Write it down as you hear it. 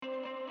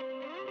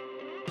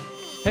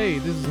Hey,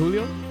 this is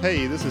Julio.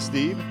 Hey, this is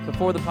Steve.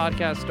 Before the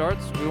podcast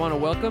starts, we want to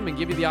welcome and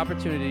give you the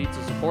opportunity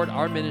to support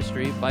our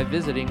ministry by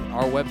visiting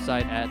our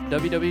website at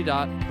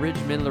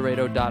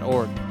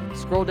www.bridgemanlaredo.org.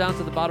 Scroll down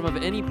to the bottom of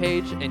any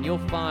page and you'll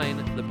find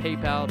the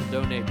PayPal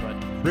donate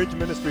button. Bridge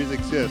Ministries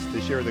exists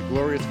to share the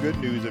glorious good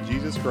news of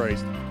Jesus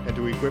Christ and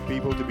to equip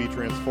people to be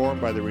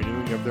transformed by the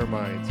renewing of their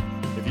minds.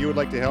 If you would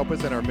like to help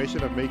us in our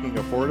mission of making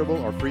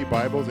affordable or free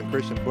Bibles and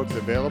Christian books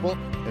available,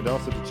 and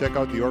also to check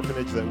out the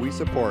orphanage that we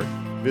support,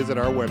 visit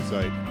our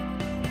website.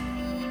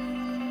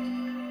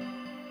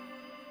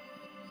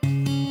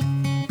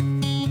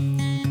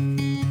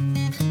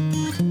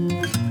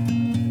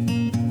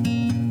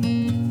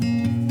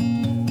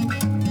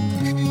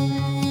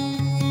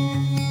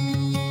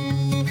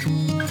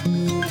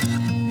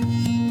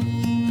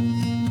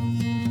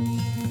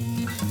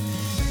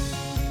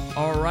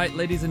 All right,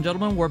 ladies and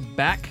gentlemen, we're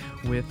back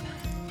with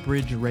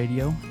Bridge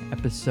Radio,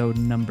 episode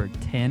number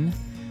 10.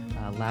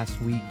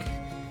 Last week,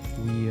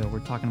 we were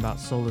talking about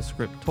Sola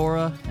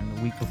Scriptura, and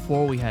the week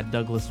before, we had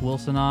Douglas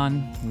Wilson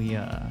on. We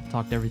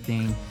talked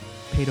everything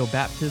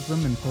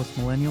paedobaptism and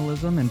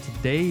postmillennialism, and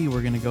today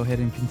we're going to go ahead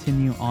and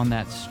continue on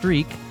that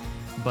streak.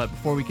 But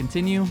before we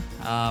continue,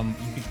 you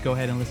could go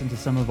ahead and listen to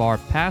some of our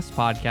past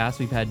podcasts.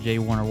 We've had J.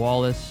 Warner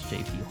Wallace,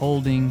 J.P.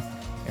 Holding,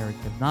 Eric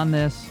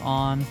Hernandez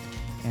on.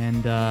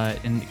 And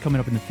coming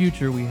up in the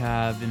future, we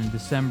have in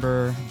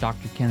December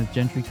Dr. Kenneth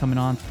Gentry coming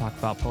on to talk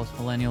about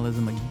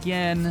postmillennialism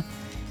again.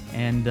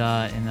 And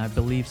I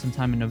believe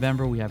sometime in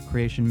November, we have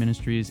Creation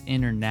Ministries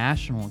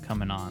International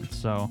coming on.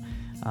 So,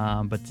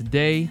 but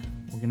today,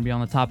 we're going to be on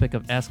the topic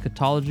of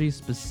eschatology,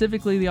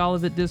 specifically the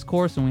Olivet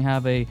Discourse. And we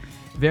have a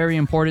very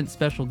important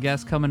special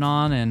guest coming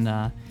on,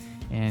 and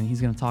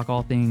he's going to talk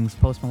all things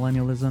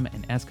postmillennialism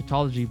and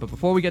eschatology. But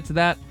before we get to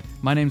that,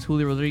 my name's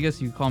Julio Rodriguez.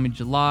 You can call me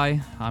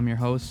July. I'm your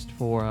host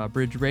for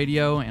Bridge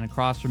Radio, and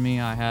across from me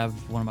I have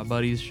one of my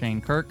buddies, Shane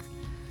Kirk.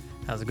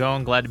 How's it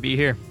going? Glad to be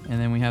here. And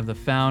then we have the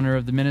founder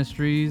of the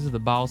ministries, the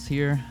boss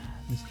here,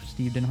 Mr.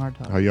 Steve Denhart.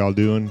 How y'all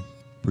doing?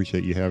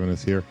 Appreciate you having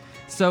us here.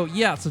 So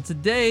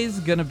today's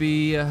going to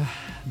be,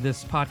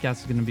 this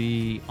podcast is going to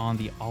be on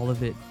the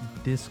Olivet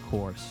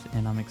Discourse,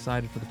 and I'm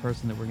excited for the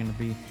person that we're going to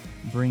be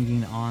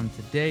bringing on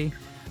today.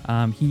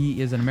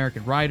 He is an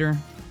American writer,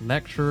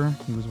 lecturer.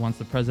 He was once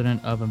the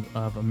president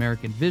of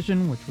American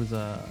Vision, which was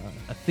a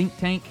think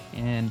tank,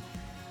 and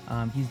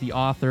he's the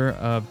author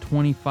of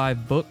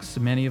 25 books,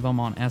 many of them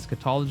on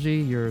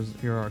eschatology. Here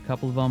are a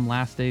couple of them: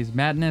 Last Days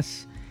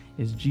Madness,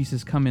 Is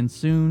Jesus Coming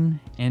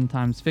Soon?, End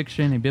Times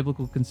Fiction, A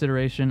Biblical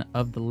Consideration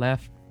of the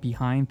Left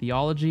Behind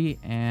Theology,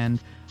 and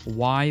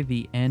Why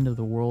the End of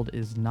the World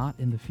is Not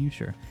in the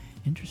Future.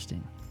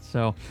 Interesting.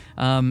 So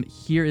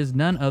here is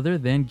none other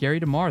than Gary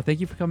DeMar. Thank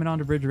you for coming on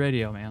to Bridge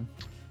Radio, man.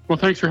 Well,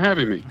 thanks for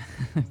having me.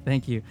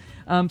 Thank you.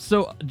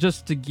 So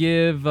just to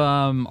give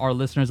our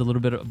listeners a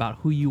little bit about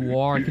who you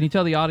are, can you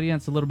tell the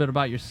audience a little bit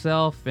about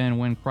yourself and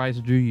when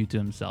Christ drew you to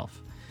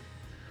himself?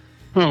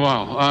 Oh,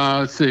 wow.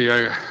 Let's see.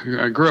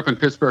 I grew up in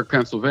Pittsburgh,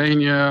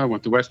 Pennsylvania,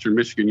 went to Western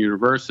Michigan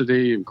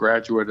University, a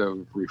graduate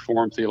of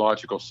Reformed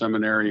Theological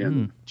Seminary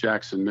in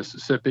Jackson,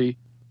 Mississippi.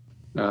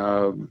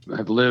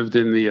 Have lived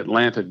in the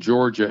Atlanta,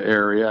 Georgia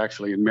area,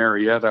 actually in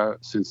Marietta,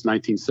 since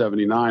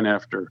 1979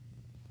 after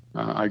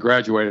I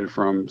graduated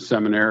from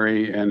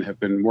seminary, and have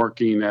been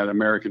working at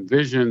American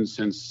Vision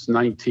since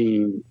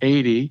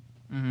 1980.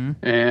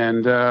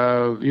 And,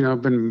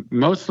 been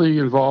mostly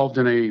involved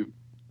in a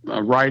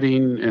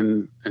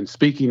writing and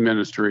speaking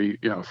ministry,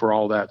 for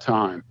all that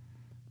time,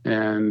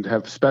 and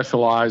have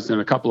specialized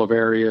in a couple of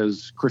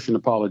areas: Christian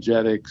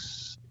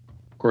apologetics,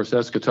 of course,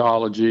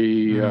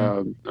 eschatology,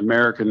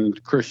 American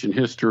Christian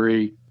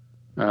history,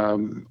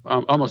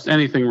 almost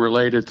anything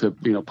related to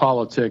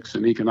politics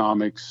and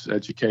economics,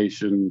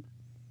 education,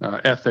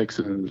 ethics,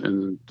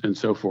 and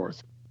so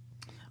forth.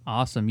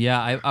 Awesome.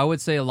 Yeah, I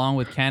would say, along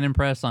with Canon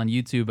Press on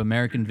YouTube,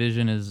 American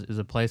Vision is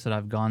a place that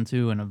I've gone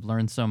to and I've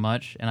learned so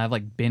much. And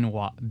I've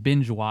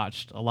binge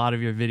watched a lot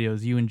of your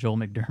videos, you and Joel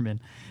McDermott.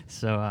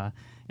 So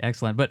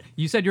excellent. But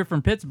you said you're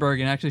from Pittsburgh,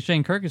 and actually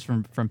Shane Kirk is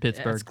from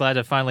Pittsburgh. Yeah, it's glad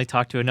to finally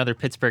talk to another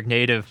Pittsburgh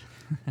native.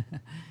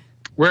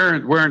 Where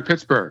in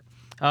Pittsburgh?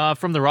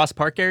 From the Ross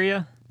Park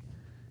area.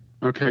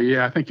 Okay,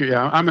 yeah, I think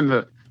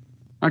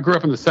I grew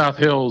up in the South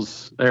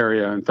Hills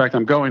area. In fact,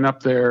 I'm going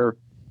up there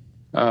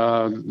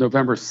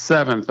November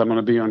 7th. I'm going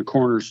to be on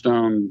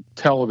Cornerstone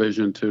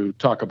Television to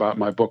talk about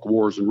my book,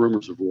 Wars and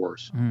Rumors of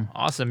Wars.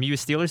 Awesome. You a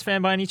Steelers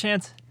fan by any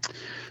chance?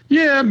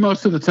 Yeah,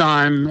 most of the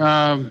time.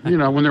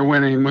 When they're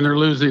winning. When they're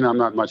losing, I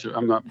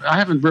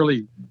haven't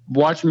really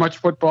watched much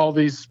football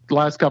these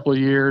last couple of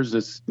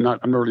years.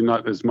 I'm really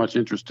not as much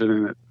interested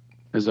in it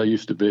as I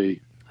used to be.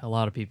 A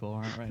lot of people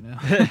aren't right now.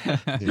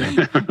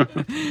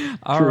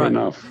 True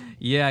enough.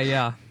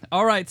 Yeah.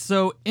 All right,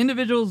 so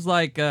individuals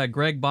like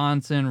Greg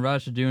Bonson,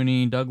 Rush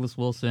Dooney, Douglas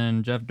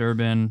Wilson, Jeff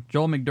Durbin,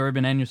 Joel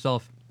McDermott, and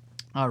yourself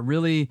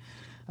really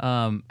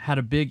had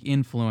a big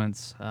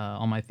influence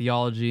on my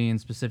theology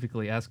and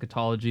specifically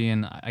eschatology.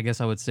 And I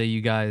guess I would say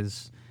you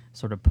guys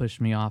sort of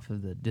pushed me off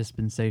of the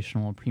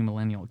dispensational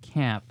premillennial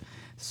camp.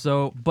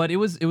 So, but it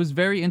was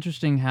very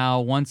interesting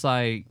how once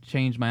I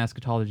changed my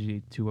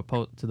eschatology to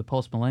the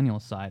post-millennial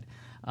side,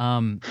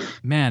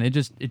 man,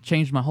 it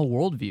changed my whole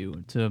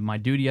worldview to my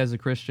duty as a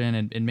Christian,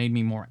 and it made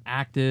me more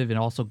active, and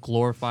also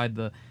glorified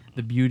the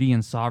beauty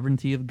and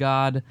sovereignty of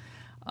God.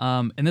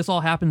 And this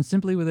all happened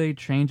simply with a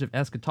change of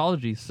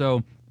eschatology.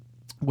 So,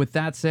 with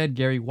that said,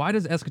 Gary, why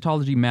does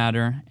eschatology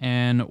matter,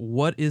 and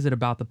what is it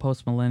about the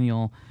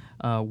post-millennial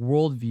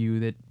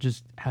worldview that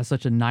just has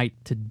such a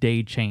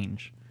night-to-day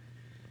change?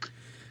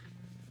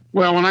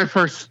 Well, when I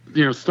first,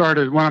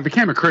 started, when I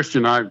became a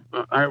Christian, I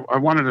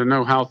wanted to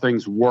know how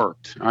things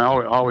worked. I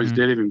always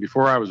did, even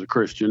before I was a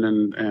Christian,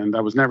 and I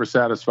was never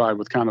satisfied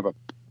with kind of a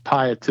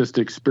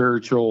pietistic,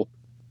 spiritual,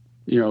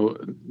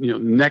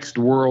 next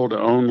world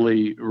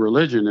only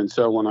religion. And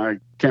so when I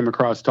came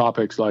across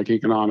topics like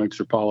economics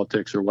or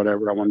politics or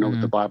whatever, I want to know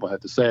what the Bible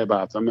had to say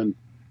about them. And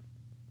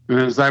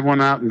as I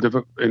went out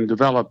and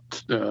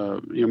developed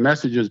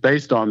messages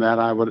based on that,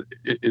 I would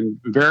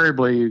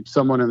invariably,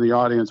 someone in the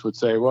audience would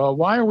say, well,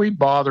 why are we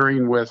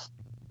bothering with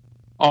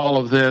all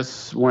of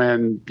this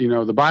when,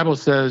 the Bible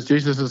says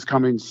Jesus is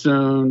coming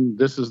soon,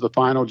 this is the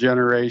final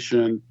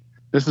generation,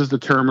 this is the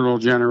terminal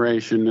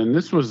generation. And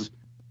this was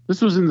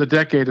in the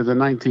decade of the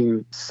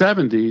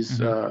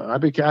 1970s. I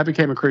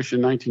became a Christian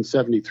in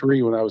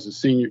 1973 when I was a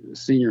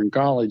senior in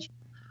college.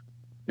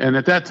 And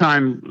at that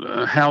time,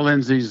 Hal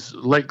Lindsey's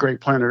Late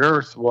Great Planet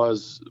Earth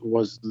was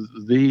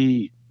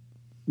the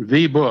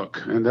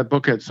book, and that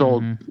book had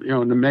sold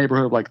in the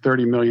neighborhood of like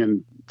 30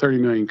 million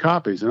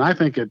copies. And I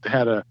think it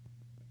had a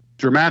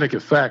dramatic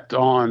effect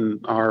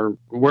on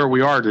where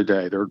we are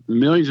today. There are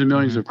millions and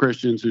millions of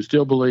Christians who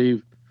still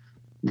believe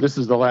this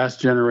is the last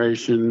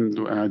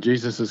generation.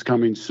 Jesus is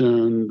coming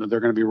soon.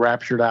 They're going to be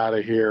raptured out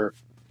of here.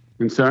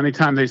 And so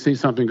anytime they see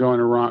something going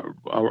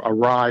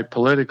awry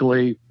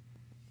politically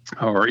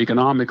or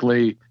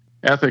economically,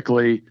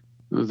 ethically,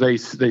 they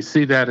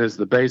see that as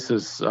the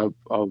basis of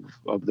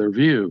their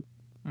view.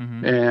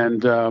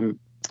 And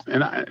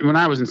when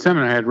I was in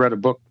seminary, I had read a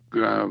book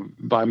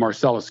by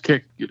Marcellus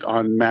Kick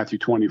on Matthew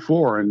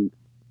 24, and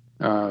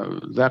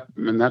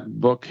in that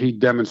book he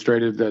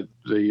demonstrated that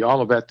the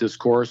Olivet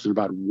Discourse and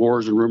about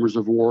wars and rumors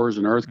of wars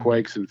and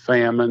earthquakes and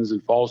famines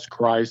and false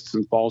Christs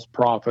and false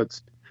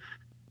prophets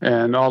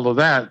and all of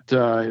that,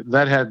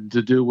 that had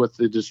to do with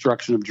the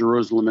destruction of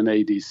Jerusalem in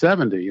AD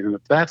 70. And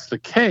if that's the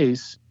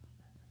case,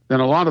 then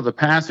a lot of the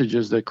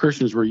passages that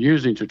Christians were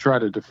using to try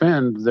to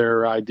defend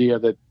their idea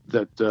that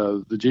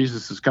the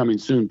Jesus is coming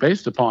soon,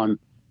 based upon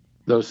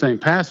those same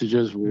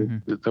passages,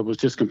 that was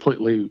just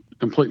completely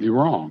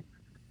wrong.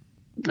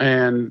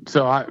 And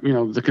so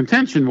the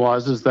contention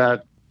is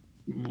that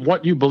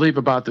what you believe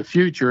about the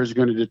future is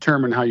going to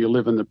determine how you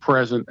live in the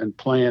present and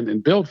plan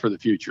and build for the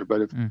future.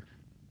 But if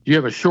you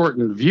have a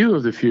shortened view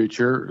of the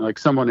future, like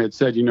someone had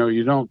said,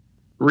 you don't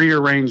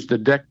rearrange the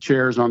deck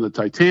chairs on the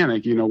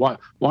Titanic.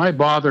 Why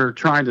bother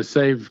trying to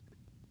save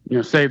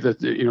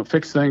the,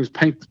 fix things,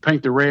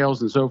 paint the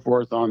rails and so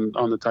forth on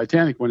the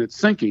Titanic when it's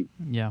sinking?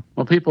 Yeah.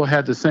 Well, people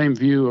had the same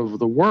view of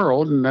the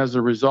world, and as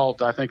a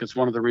result, I think it's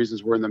one of the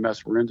reasons we're in the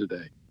mess we're in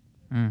today.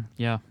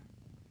 Yeah.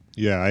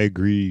 Yeah, I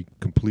agree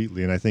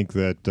completely, and I think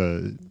that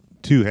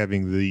too,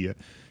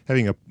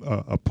 having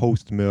a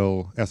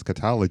post-mill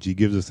eschatology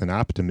gives us an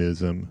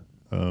optimism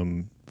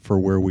for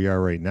where we are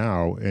right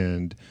now,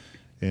 and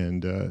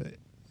an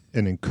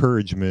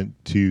encouragement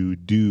to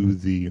do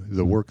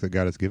the work that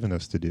God has given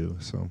us to do.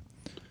 So,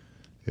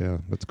 yeah,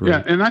 that's great.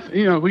 Yeah,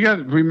 and we got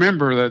to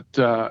remember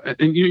that,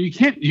 and you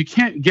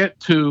can't get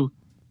to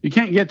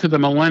the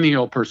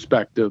millennial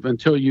perspective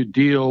until you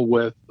deal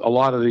with a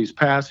lot of these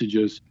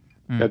passages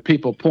that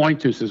people point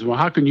to. Says, well,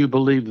 how can you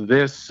believe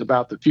this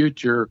about the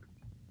future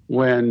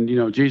when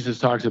Jesus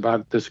talks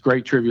about this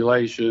great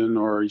tribulation,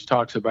 or he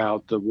talks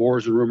about the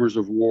wars and rumors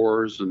of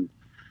wars, and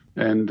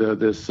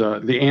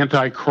the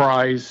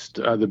Antichrist,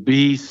 the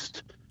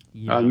beast,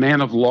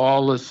 man of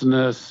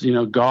lawlessness,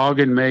 Gog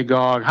and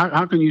Magog.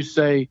 How can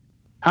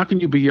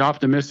you be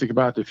optimistic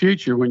about the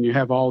future when you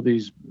have all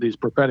these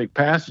prophetic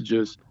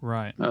passages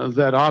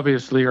that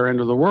obviously are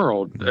end of the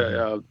world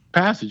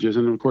passages?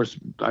 And of course,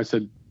 I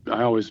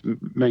always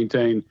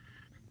maintain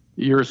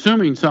you're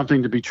assuming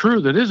something to be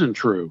true that isn't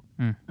true.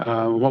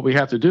 What we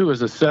have to do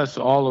is assess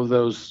all of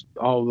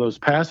those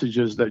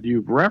passages that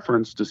you've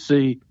referenced to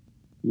see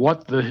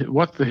what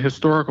the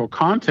historical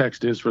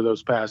context is for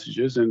those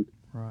passages, and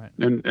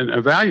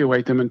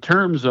evaluate them in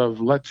terms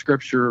of let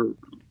Scripture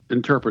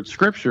interpret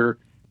Scripture.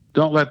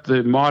 Don't let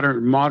the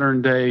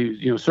modern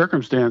day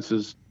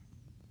circumstances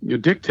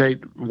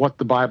dictate what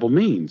the Bible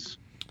means.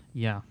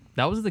 Yeah.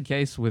 That was the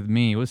case with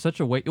me. It was such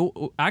a way.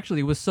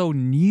 Actually, it was so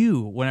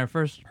new when I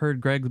first heard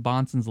Greg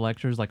Bonson's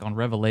lectures, like on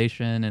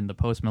Revelation and the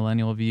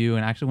post-millennial view.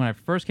 And actually, when I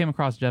first came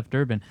across Jeff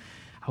Durbin,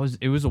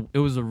 it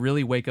was a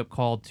really wake-up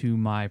call to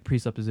my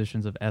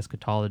presuppositions of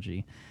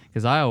eschatology,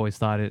 because I always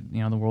thought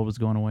the world was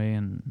going away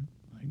and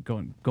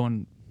going.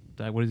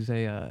 What did you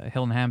say?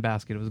 Hell in a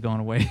handbasket. It was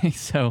going away.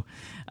 So,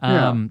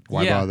 why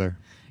bother?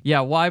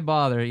 Yeah, why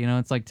bother? You know,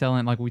 it's like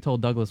like we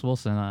told Douglas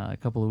Wilson a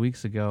couple of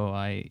weeks ago.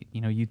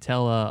 You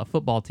tell a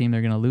football team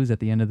they're going to lose at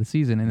the end of the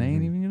season, and they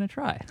ain't even going to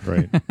try.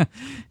 Right.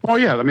 Well,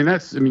 yeah. I mean,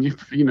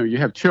 you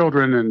have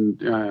children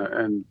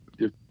and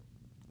if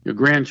your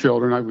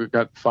grandchildren. I've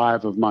got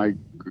 5 of my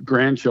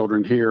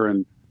grandchildren here,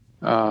 and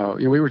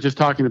we were just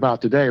talking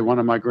about today. One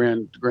of my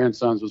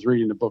grandsons was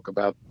reading a book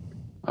about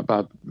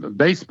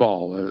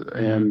baseball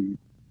and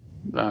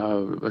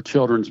a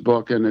children's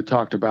book, and it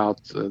talked about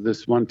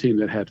this one team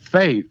that had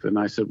faith. And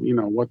I said,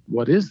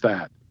 what is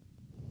that?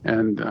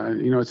 And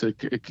it's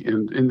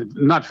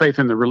not faith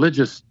in the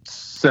religious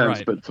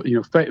sense, right. but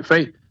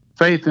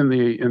faith in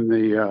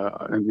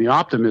the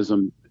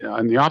optimism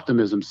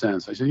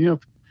sense. I said,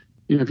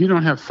 if you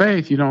don't have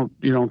faith, you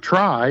don't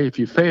try. If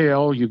you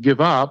fail, you give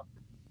up.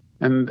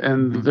 And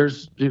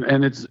there's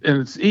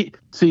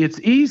it's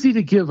easy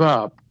to give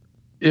up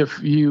if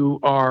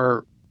you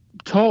are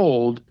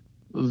told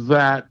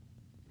that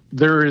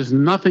there is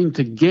nothing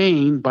to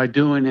gain by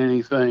doing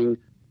anything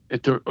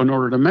in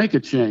order to make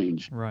a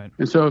change. Right.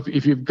 And so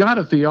if you've got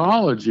a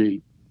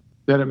theology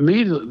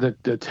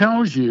that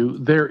tells you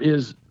there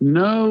is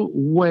no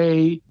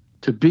way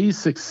to be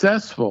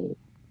successful,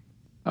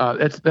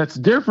 that's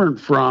different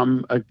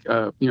from a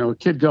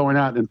kid going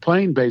out and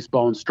playing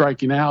baseball and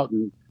striking out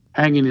and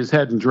hanging his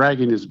head and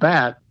dragging his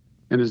bat,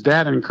 and his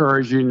dad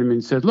encouraging him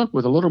and said, look,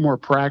 with a little more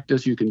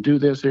practice, you can do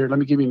this here. Let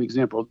me give you an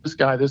example. This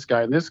guy,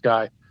 and this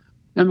guy.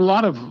 And a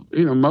lot of,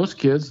 most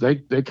kids, they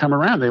come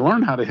around. They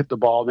learn how to hit the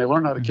ball. They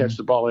learn how to catch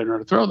the ball. They learn how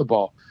to throw the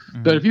ball.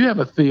 But if you have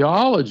a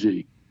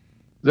theology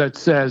that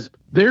says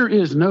there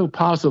is no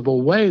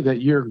possible way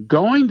that you're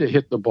going to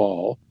hit the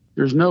ball,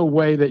 there's no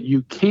way that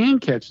you can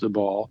catch the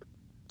ball,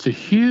 it's a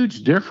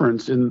huge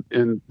difference in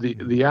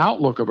the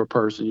outlook of a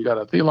person. You got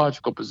a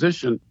theological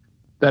position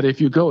that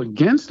if you go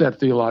against that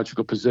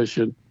theological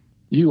position,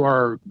 you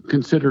are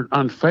considered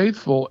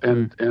unfaithful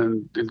and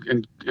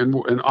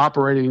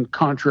operating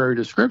contrary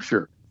to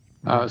Scripture.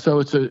 So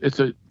it's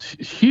a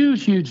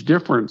huge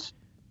difference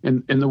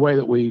in the way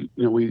that we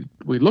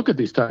look at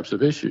these types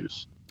of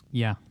issues.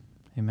 Yeah,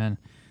 amen.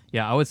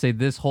 Yeah, I would say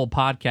this whole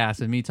podcast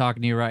and me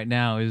talking to you right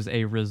now is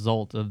a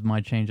result of my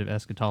change of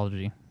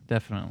eschatology,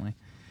 definitely.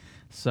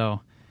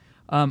 So,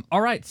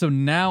 all right, so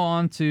now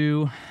on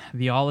to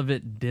the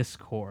Olivet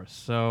Discourse.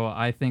 So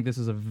I think this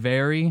is a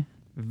very,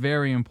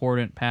 very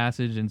important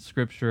passage in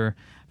Scripture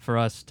for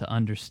us to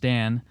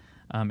understand.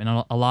 And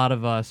a lot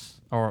of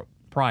us, or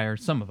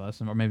some of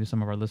us, or maybe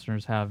some of our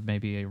listeners have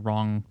maybe a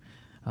wrong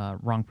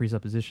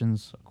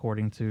presuppositions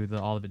according to the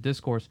Olivet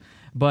Discourse.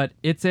 But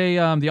it's the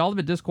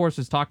Olivet Discourse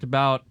is talked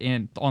about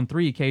on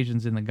 3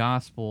 occasions in the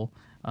Gospel.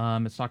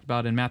 It's talked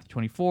about in Matthew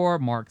 24,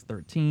 Mark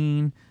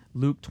 13,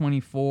 Luke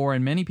 24,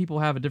 and many people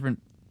have a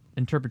different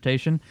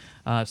interpretation.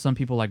 Some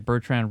people like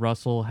Bertrand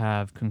Russell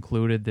have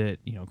concluded that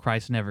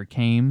Christ never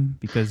came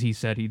because he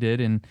said he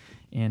did in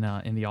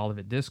the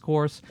Olivet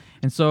Discourse,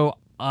 and so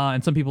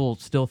and some people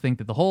still think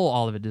that the whole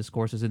Olivet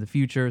Discourse is in the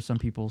future. Some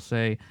people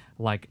say,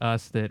 like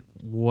us, that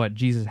what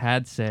Jesus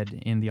had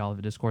said in the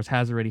Olivet Discourse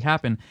has already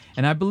happened,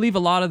 and I believe a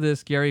lot of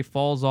this, Gary,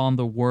 falls on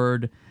the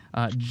word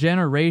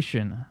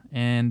generation,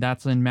 and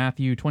that's in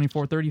Matthew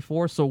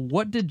 24:34. So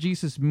what did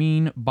Jesus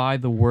mean by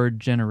the word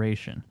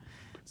generation?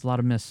 It's a lot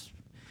of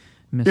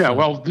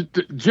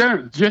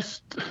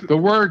just the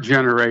word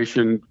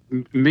generation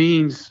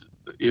means,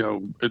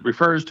 it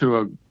refers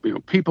to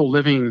people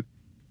living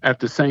at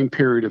the same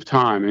period of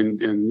time.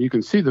 And you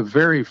can see the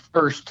very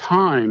first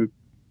time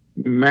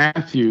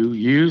Matthew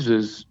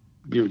uses,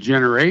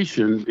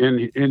 generation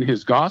in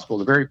his gospel,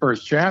 the very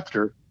first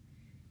chapter.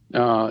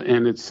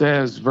 And it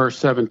says, verse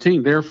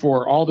 17,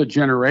 therefore all the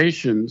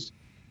generations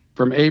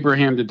from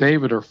Abraham to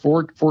David are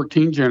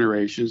 14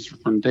 generations,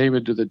 from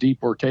David to the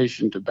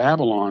deportation to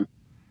Babylon,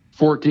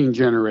 14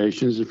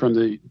 generations, and from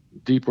the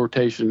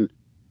deportation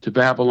to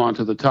Babylon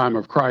to the time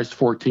of Christ,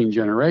 14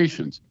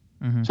 generations.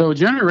 Mm-hmm. So a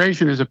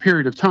generation is a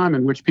period of time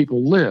in which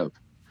people live.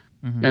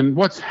 Mm-hmm. And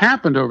what's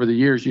happened over the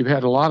years, you've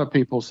had a lot of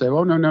people say,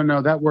 oh,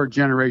 no, that word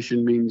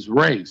generation means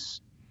race.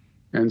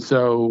 And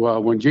so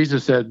when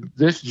Jesus said,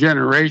 this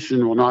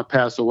generation will not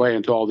pass away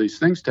until all these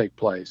things take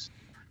place,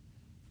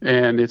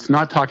 and it's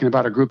not talking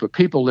about a group of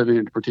people living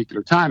in a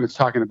particular time, it's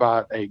talking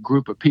about a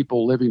group of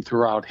people living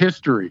throughout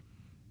history.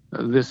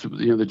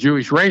 The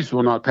Jewish race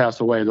will not pass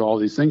away until all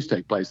these things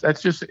take place.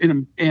 That's just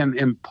an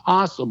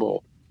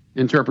impossible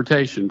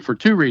interpretation for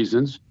 2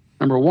 reasons.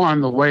 Number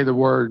one, the way the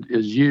word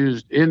is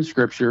used in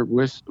Scripture,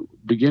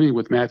 beginning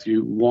with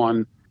Matthew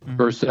 1, mm-hmm.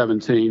 verse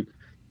 17,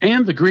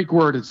 and the Greek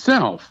word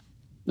itself.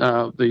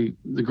 The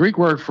Greek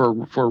word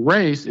for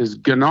race is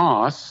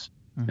genos,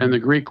 mm-hmm. and the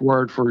Greek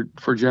word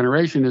for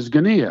generation is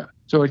genia.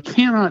 So it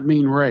cannot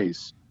mean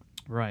race.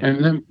 Right.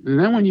 And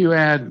then when you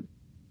add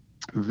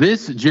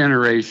this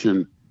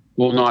generation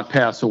will not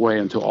pass away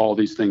until all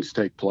these things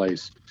take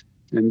place.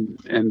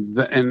 And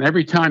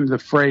every time the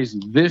phrase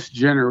 "this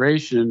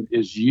generation"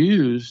 is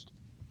used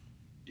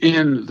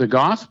in the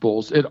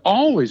Gospels, it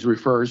always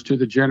refers to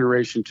the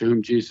generation to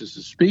whom Jesus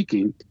is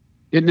speaking.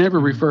 It never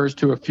refers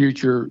to a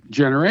future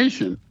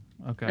generation.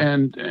 Okay.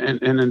 And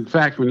in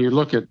fact, when you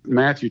look at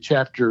Matthew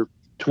chapter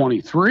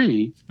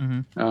 23,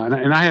 and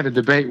I had a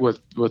debate with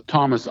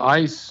Thomas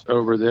Ice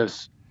over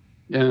this,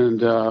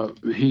 and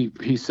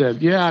he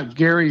said, "Yeah,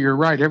 Gary, you're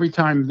right. Every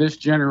time this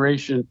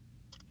generation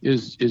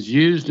is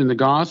used in the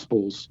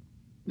Gospels,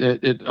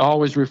 it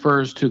always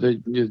refers to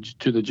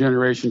the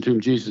generation to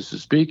whom Jesus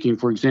is speaking.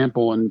 For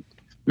example, in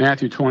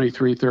Matthew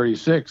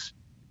 23:36,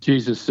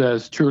 Jesus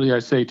says, 'Truly I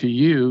say to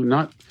you,'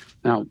 not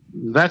now.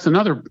 That's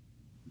another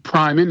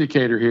prime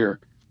indicator here.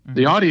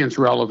 The audience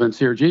relevance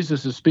here.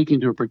 Jesus is speaking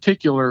to a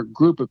particular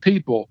group of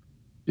people,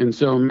 and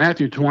so in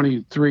Matthew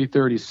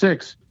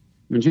 23:36,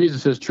 when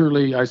Jesus says,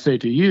 'Truly I say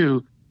to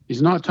you,'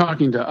 he's not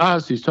talking to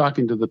us. He's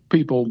talking to the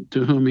people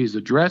to whom he's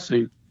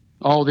addressing.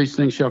 All these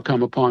things shall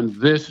come upon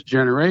this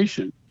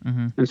generation."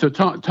 And so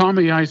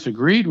Tommy Ice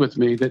agreed with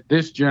me that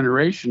this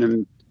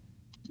generation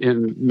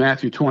in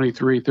Matthew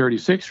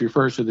 23:36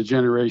 refers to the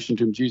generation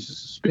to whom Jesus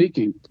is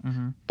speaking.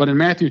 But in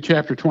Matthew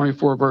chapter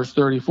 24, verse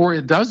 34,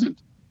 it doesn't,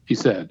 he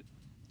said.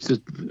 He says,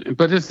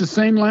 but it's the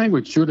same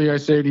language. "Truly I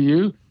say to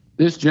you,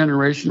 this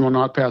generation will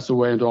not pass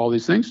away until all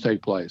these things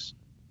take place."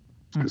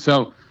 And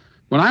so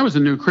when I was a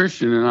new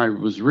Christian and I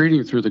was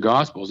reading through the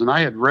Gospels, and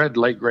I had read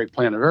Late Great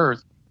Planet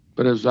Earth,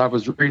 but as I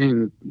was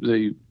reading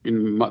the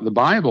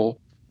Bible,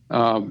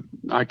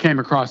 I came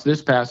across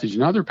this passage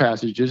and other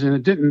passages,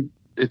 and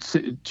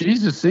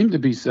Jesus seemed to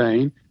be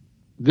saying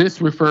these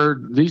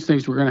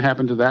things were going to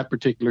happen to that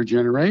particular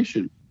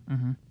generation.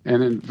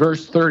 And in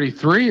verse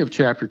 33 of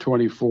chapter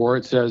 24,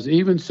 it says,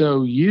 "Even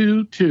so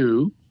you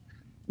too,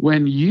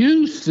 when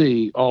you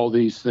see all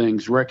these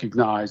things,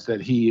 recognize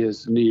that he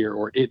is near,"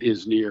 or it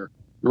is near,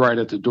 right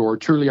at the door.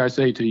 "Truly I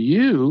say to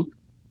you,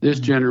 this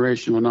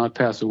generation will not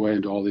pass away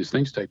until all these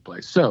things take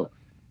place." So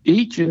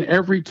each and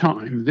every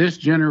time this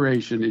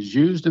generation is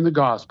used in the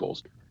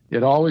Gospels,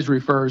 it always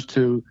refers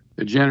to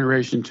the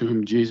generation to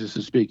whom Jesus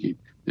is speaking.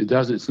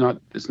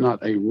 It's not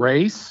a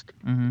race.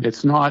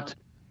 It's not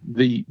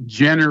the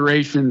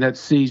generation that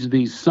sees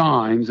these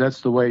signs.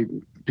 That's the way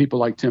people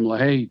like Tim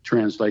LaHaye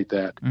translate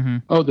that.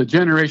 Oh, the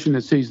generation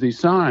that sees these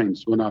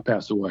signs will not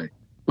pass away.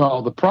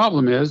 Well, the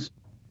problem is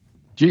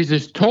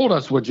Jesus told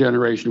us what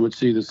generation would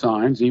see the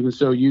signs. "Even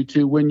so you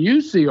too, when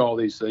you see all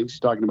these things," he's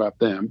talking about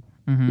them.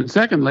 And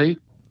secondly,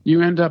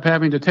 you end up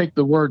having to take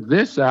the word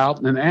 "this"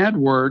 out and add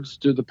words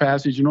to the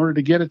passage in order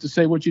to get it to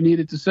say what you need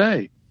it to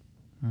say.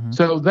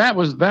 So that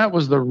was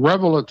the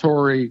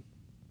revelatory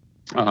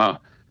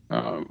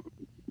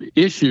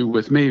issue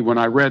with me when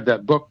I read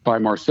that book by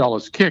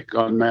Marcellus Kick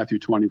on Matthew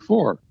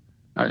 24.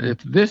 If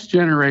this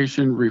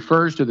generation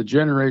refers to the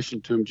generation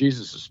to whom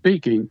Jesus is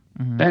speaking,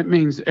 that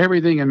means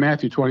everything in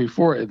Matthew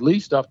 24, at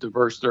least up to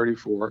verse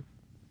 34,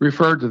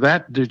 referred to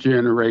that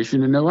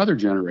generation and no other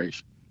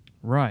generation.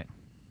 Right.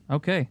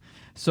 Okay.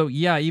 So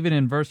yeah, even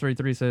in verse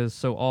 33 it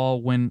says,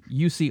 when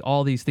you see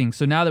all these things.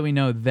 So now that we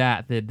know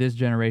that this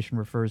generation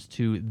refers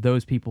to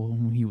those people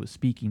whom he was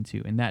speaking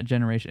to in that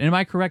generation. And am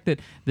I correct that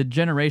the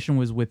generation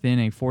was within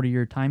a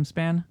 40-year time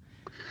span?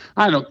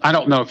 I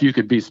don't know if you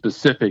could be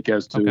specific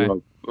as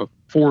to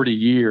 40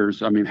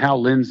 years. I mean,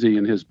 Hal Lindsey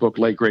in his book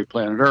Late Great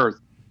Planet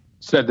Earth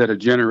said that a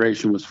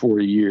generation was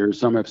 40 years.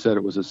 Some have said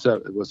it was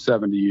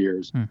 70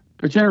 years.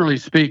 But generally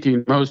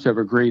speaking, most have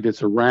agreed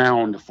it's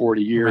around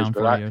 40 years. Around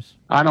 40 years.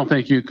 I don't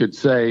think you could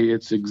say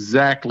it's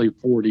exactly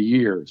 40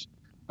 years.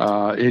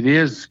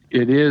 It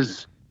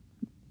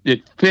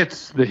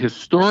fits the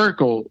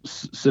historical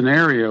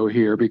scenario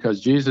here because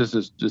Jesus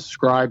is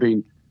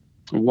describing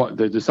what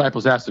the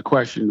disciples asked the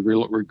question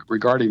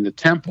regarding the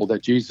temple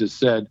that Jesus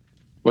said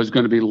was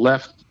going to be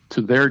left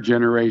to their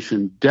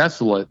generation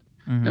desolate.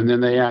 And then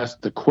they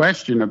asked the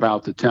question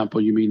about the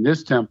temple, "You mean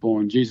this temple?"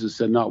 And Jesus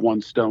said, "Not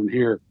one stone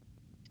here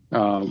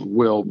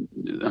will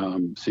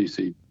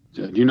see.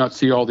 Do you not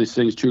see all these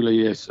things?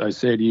 Truly, yes, I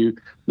say to you,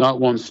 not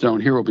one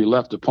stone here will be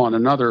left upon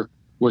another,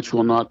 which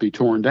will not be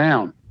torn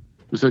down."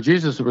 So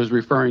Jesus was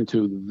referring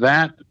to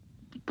that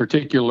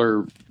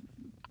particular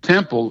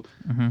temple.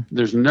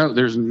 There's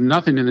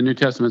nothing in the New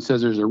Testament that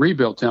says there's a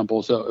rebuilt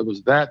temple. So it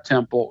was that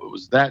temple. It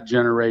was that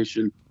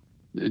generation.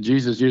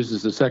 Jesus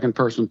uses the second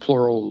person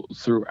plural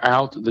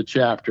throughout the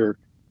chapter.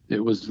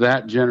 It was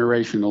that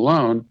generation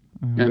alone.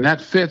 And that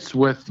fits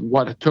with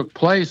what took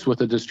place with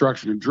the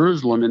destruction of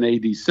Jerusalem in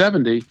AD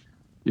 70.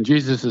 And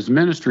Jesus'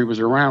 ministry was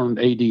around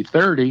AD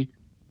 30.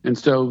 And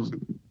so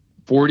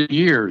 40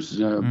 years.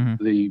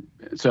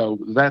 So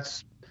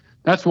that's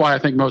why I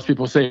think most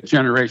people say a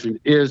generation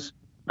is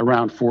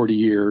around 40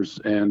 years.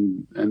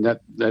 And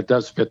that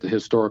does fit the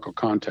historical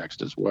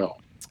context as well.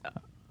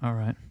 All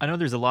right. I know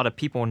there's a lot of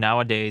people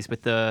nowadays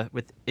with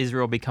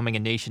Israel becoming a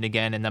nation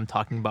again and them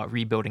talking about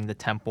rebuilding the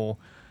temple.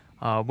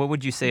 What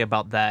would you say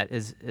about that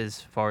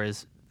as far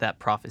as that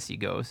prophecy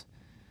goes?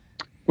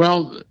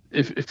 Well,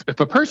 if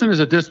a person is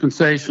a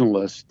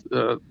dispensationalist,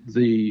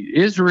 the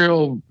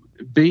Israel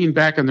being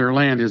back in their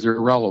land is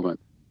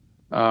irrelevant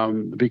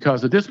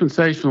because the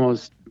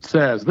dispensationalist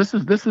says this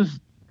is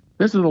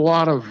a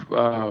lot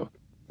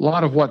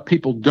of what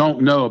people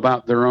don't know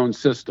about their own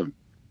system.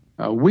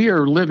 We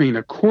are living,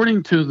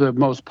 according to the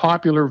most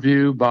popular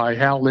view by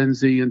Hal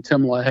Lindsey and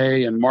Tim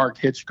LaHaye and Mark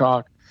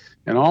Hitchcock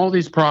and all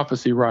these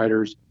prophecy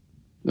writers,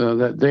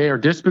 that they are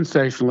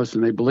dispensationalists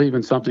and they believe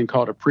in something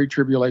called a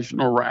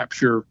pre-tribulational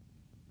rapture,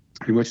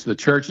 in which the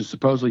church is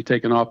supposedly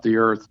taken off the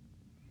earth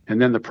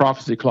and then the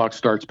prophecy clock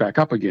starts back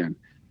up again.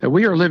 That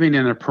we are living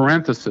in a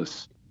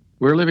parenthesis.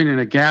 We're living in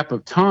a gap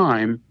of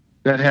time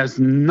that has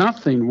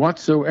nothing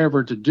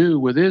whatsoever to do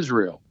with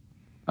Israel.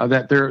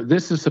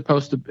 This is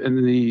supposed to,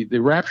 and the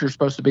rapture is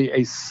supposed to be a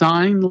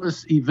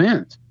signless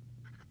event.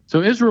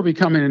 So Israel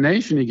becoming a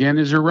nation again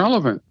is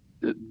irrelevant.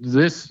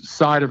 This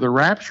side of the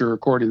rapture,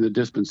 according to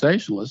the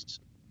dispensationalists,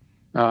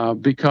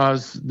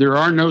 because there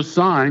are no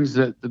signs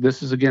that,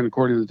 this is again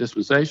according to the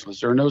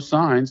dispensationalists, there are no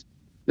signs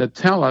that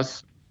tell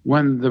us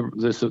when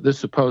this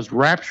supposed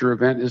rapture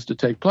event is to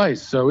take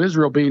place. So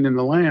Israel being in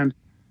the land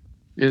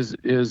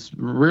is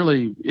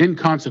really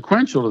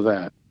inconsequential to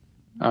that,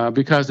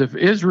 because if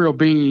Israel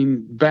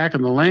being back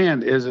in the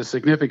land is a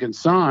significant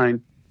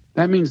sign,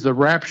 that means the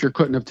rapture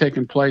couldn't have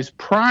taken place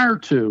prior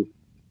to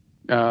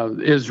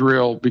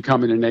Israel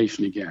becoming a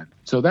nation again.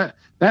 So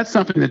that's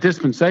something that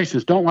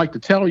dispensationalists don't like to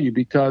tell you,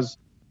 because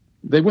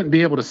they wouldn't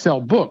be able to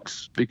sell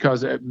books,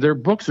 because their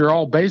books are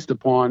all based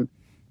upon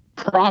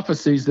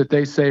prophecies that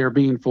they say are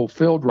being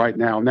fulfilled right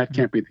now, and that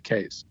can't be the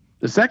case.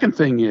 The second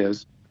thing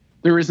is,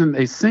 there isn't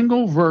a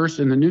single verse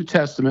in the New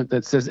Testament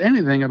that says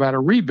anything about a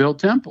rebuilt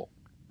temple.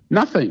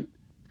 Nothing.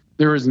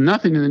 There is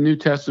nothing in the New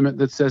Testament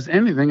that says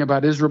anything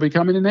about Israel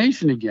becoming a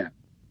nation again.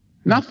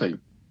 Nothing.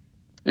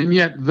 And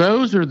yet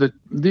those are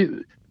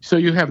so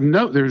you have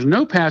there's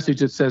no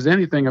passage that says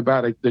anything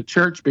about the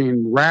church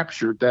being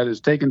raptured, that is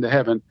taken to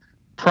heaven,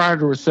 prior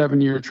to a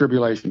 7-year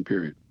tribulation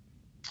period.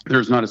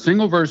 There's not a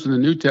single verse in the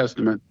New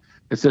Testament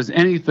that says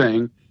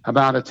anything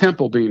about a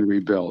temple being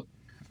rebuilt.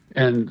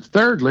 And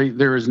thirdly,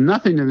 there is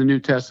nothing in the New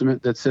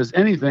Testament that says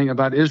anything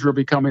about Israel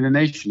becoming a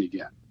nation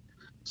again.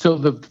 So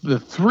the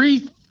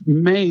three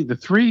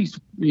legged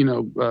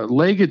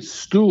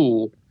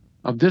stool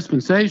of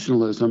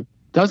dispensationalism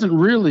doesn't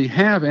really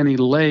have any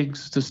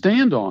legs to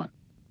stand on.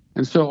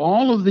 And so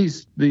all of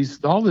this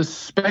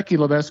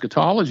speculative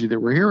eschatology that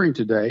we're hearing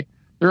today,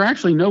 there are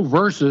actually no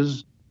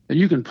verses that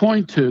you can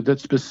point to that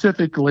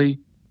specifically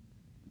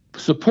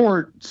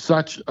support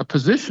such a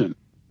position.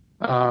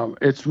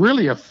 It's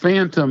really a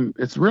phantom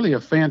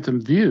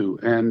view,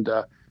 and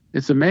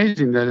it's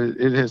amazing that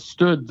it has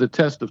stood the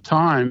test of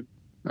time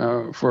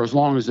for as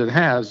long as it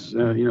has.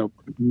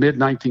 Mid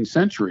 19th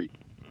century.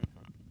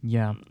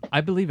 Yeah,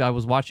 I believe I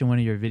was watching one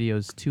of your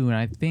videos too, and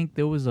I think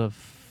there was a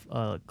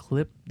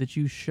clip that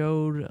you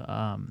showed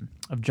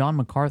of John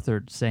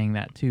MacArthur saying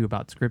that too,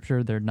 about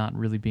Scripture. There not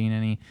really being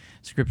any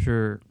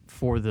Scripture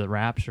for the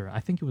rapture. I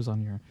think it was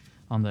on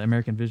the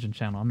American Vision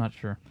channel. I'm not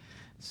sure.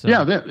 So.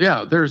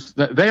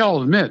 They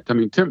all admit. I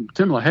mean, Tim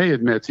LaHaye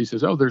admits. He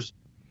says, there's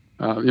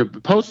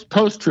post,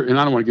 and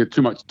I don't want to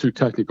get too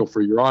technical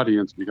for your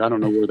audience, because I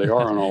don't know where they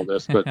are on all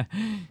this,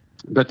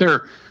 but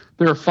there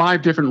are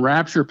 5 different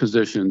rapture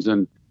positions,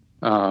 and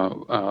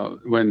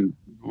when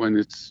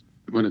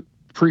a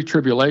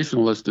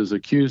pre-tribulationalist is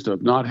accused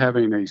of not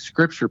having a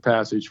scripture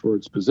passage for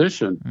its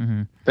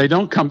position, they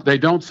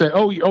don't say,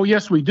 oh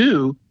yes we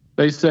do.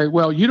 They say,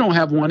 well, you don't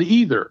have one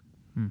either.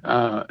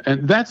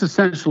 And that's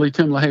essentially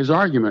Tim LaHaye's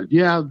argument.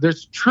 Yeah,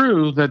 it's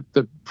true that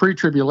the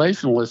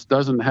pre-tribulationalist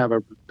doesn't have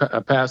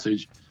a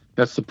passage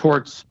that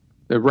supports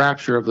the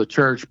rapture of the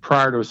church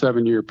prior to a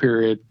 7-year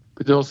period,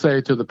 but they'll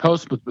say to the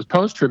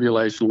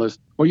post-tribulationalist,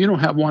 well, you don't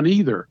have one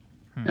either.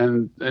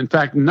 And in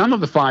fact, none of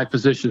the 5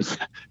 positions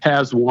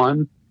has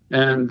one.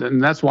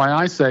 And that's why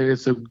I say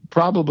it's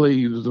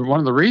probably one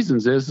of the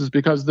reasons is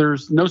because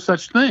there's no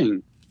such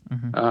thing.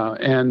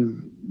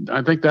 And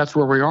I think that's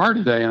where we are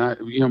today.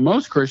 And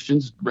most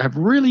Christians have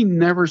really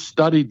never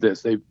studied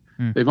this. They've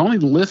only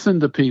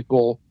listened to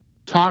people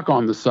talk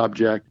on the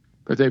subject,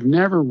 but they've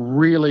never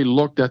really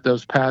looked at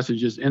those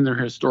passages in their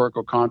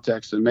historical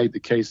context and made the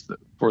case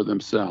for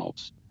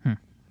themselves.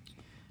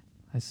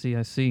 I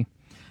see.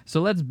 So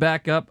let's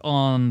back up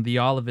on the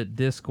Olivet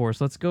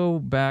Discourse. Let's go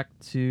back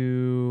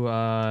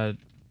to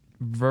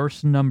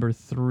verse number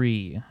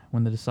 3,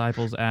 when the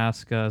disciples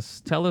ask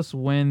us, tell us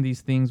when these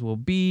things will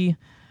be,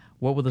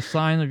 what will the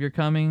sign of your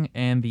coming,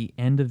 and the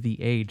end of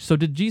the age. So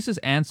did Jesus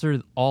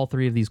answer all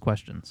 3 of these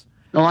questions?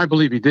 Oh, I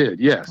believe he did,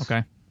 yes.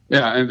 Okay.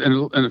 Yeah,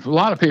 and if a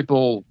lot of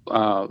people,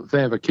 if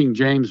they have a King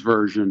James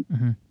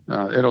version,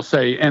 it'll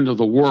say end of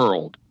the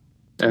world.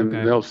 And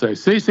they'll say,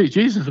 see,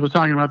 Jesus was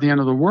talking about the end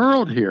of the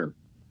world here.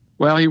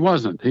 Well, he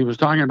wasn't. He was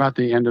talking about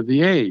the end of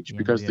the age,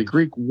 because the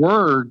Greek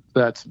word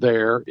that's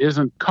there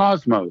isn't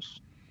cosmos.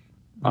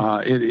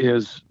 It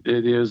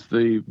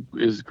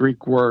is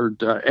Greek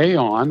word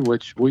aeon,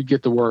 which we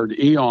get the word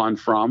eon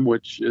from,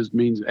 which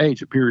means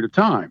age, a period of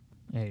time.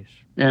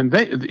 Age. And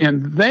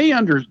they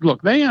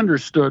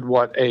understood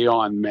what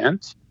aeon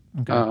meant.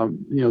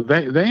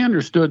 Okay. They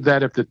understood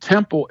that if the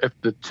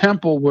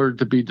temple were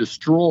to be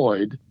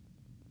destroyed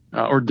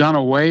or done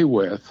away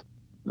with,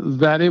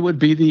 that it would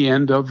be the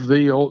end of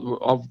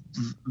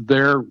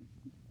their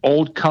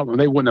Old Covenant.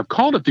 They wouldn't have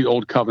called it the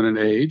Old Covenant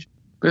age,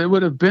 but it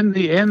would have been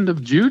the end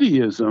of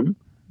Judaism,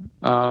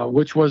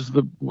 which was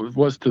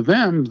to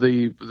them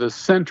the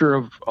center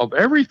of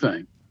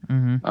everything.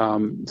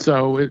 Mm-hmm.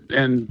 So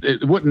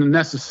it wouldn't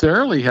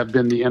necessarily have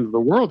been the end of the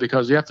world,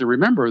 because you have to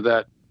remember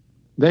that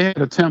they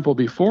had a temple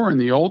before in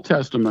the Old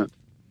Testament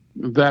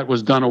that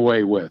was done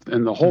away with,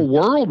 and the whole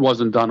world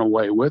wasn't done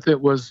away with.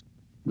 It was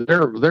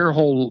their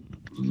whole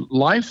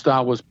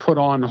lifestyle was put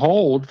on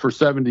hold for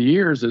 70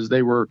 years as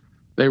they were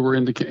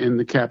in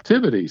the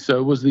captivity. So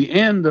it was the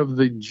end of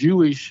the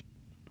Jewish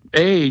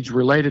age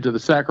related to the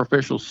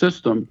sacrificial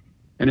system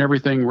and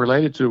everything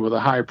related to it, with a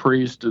high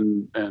priest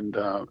and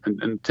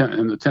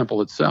the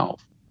temple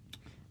itself.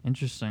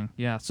 Interesting.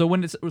 Yeah. So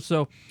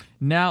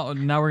now we're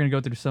going to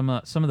go through some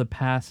of the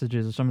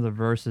passages or some of the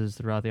verses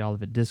throughout the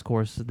Olivet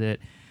Discourse that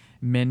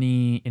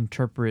many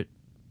interpret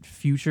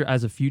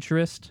as a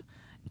futurist.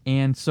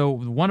 And so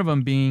one of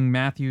them being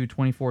Matthew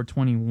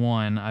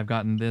 24:21. I've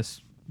gotten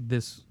this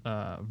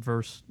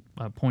verse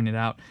pointed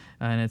out,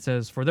 and it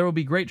says, "For there will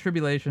be great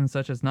tribulation,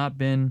 such as not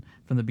been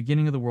from the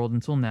beginning of the world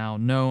until now,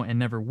 no, and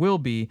never will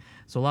be."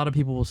 So a lot of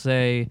people will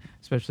say,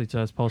 especially to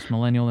us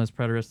post-millennialists,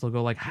 preterists, they'll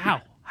go like,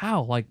 how?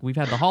 Like, we've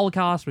had the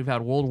Holocaust, we've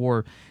had World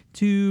War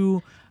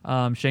II.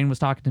 Shane was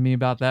talking to me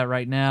about that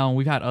right now. And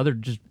we've had other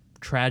just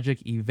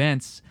tragic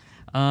events.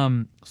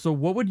 So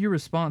what would your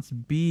response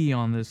be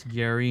on this,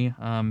 Gary,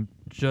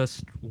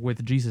 just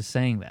with Jesus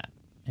saying that?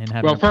 And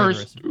having well,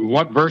 first,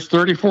 what verse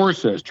 34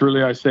 says,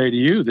 "Truly I say to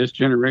you, this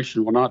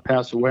generation will not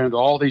pass away until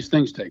all these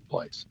things take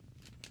place."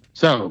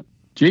 So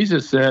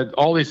Jesus said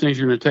all these things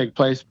are going to take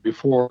place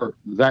before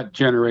that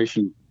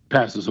generation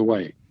passes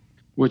away,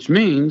 which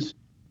means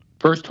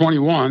verse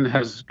 21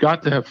 has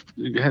got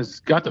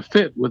to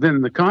fit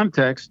within the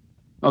context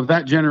of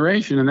that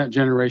generation and that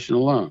generation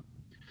alone.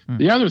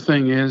 The other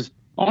thing is,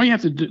 all you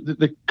have to do,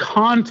 the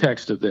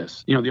context of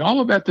this, the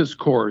Olivet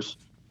Discourse,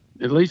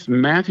 at least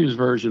Matthew's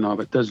version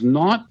of it, does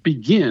not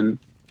begin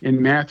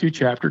in Matthew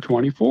chapter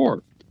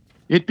 24.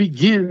 It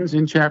begins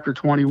in chapter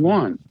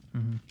 21.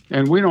 Mm-hmm.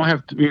 And we don't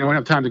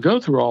have time to go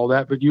through all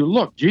that, but you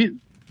look,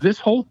 this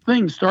whole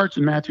thing starts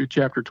in Matthew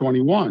chapter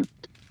 21.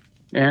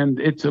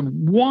 And it's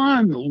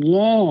one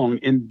long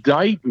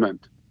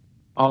indictment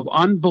of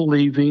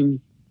unbelieving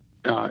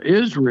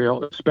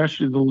Israel,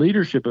 especially the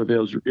leadership of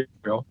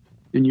Israel.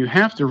 And you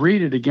have to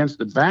read it against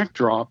the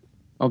backdrop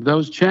of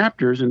those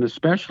chapters, and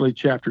especially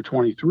chapter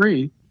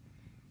 23,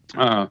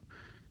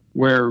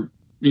 where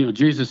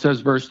Jesus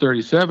says, verse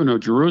 37, "O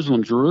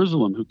Jerusalem,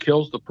 Jerusalem, who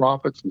kills the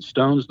prophets and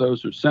stones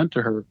those who are sent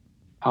to her,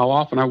 how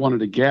often I wanted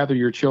to gather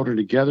your children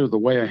together the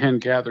way a hen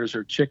gathers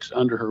her chicks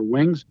under her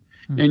wings,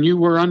 and you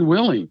were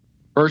unwilling."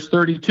 Verse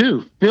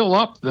 32, "Fill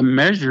up the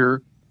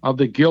measure of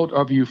the guilt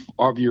of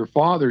your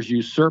fathers,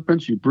 you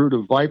serpents, you brood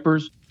of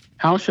vipers.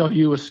 How shall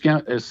you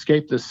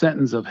escape the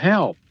sentence of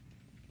hell?"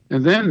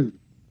 And then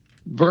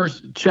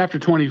chapter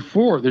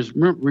 24,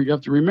 you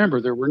have to remember,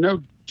 there were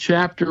no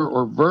chapter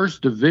or verse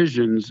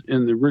divisions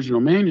in the original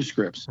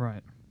manuscripts.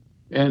 Right.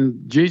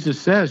 And Jesus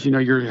says,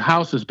 your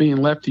house is being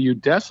left to you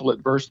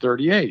desolate, verse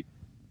 38.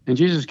 And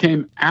Jesus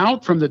came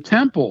out from the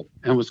temple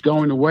and was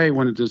going away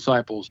when the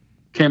disciples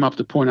came up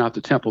to point out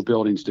the temple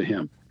buildings to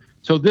him.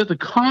 So the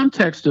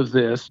context of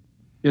this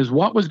is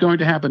what was going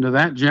to happen to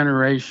that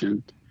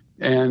generation,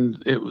 and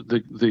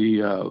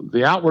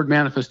the outward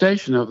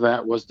manifestation of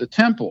that was the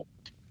temple.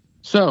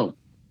 So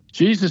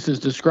Jesus is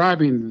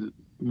describing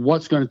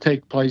what's going to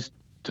take place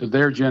to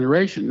their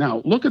generation.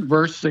 Now, look at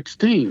verse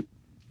 16.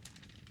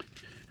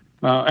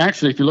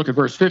 Actually, if you look at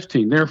verse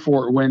 15,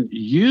 "Therefore, when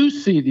you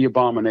see the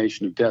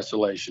abomination of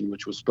desolation,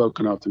 which was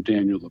spoken of through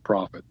Daniel the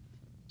prophet,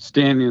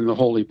 standing in the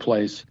holy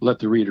place, let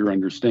the reader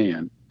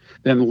understand.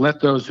 Then let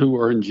those who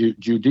are in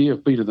Judea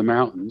flee to the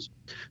mountains.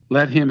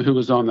 Let him who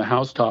is on the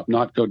housetop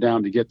not go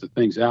down to get the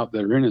things out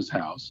that are in his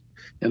house.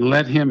 And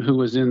let him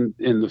who is in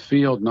the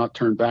field not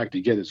turn back to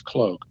get his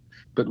cloak.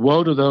 But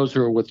woe to those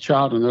who are with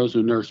child and those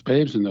who nurse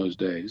babes in those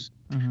days.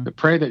 Mm-hmm. But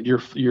pray that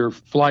your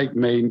flight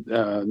may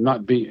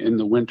not be in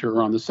the winter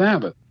or on the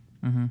Sabbath."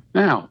 Mm-hmm.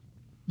 Now,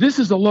 this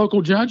is a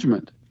local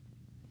judgment.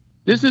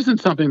 This isn't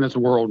something that's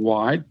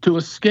worldwide. To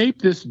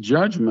escape this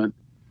judgment,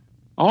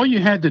 all you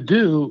had to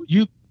do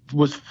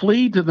was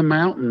flee to the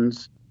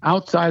mountains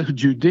outside of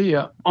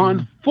Judea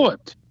on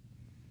foot.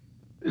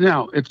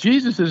 Now, if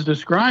Jesus is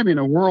describing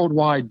a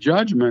worldwide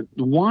judgment,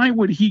 why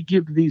would he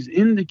give these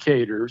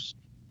indicators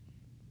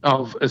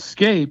of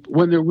escape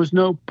when there was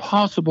no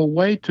possible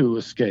way to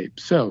escape?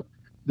 So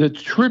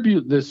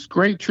this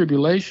great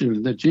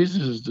tribulation that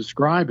Jesus is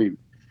describing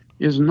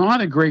is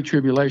not a great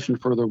tribulation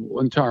for the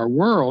entire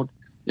world.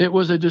 It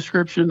was a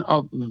description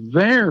of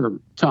their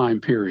time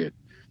period.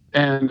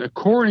 And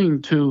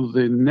according to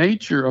the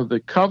nature of the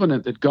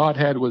covenant that God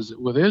had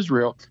with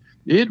Israel,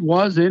 it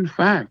was, in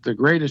fact, the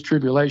greatest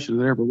tribulation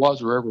that ever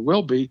was or ever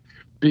will be,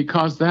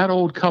 because that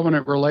old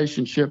covenant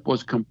relationship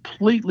was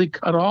completely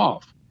cut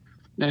off.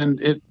 And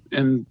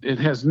it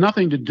has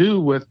nothing to do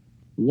with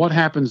what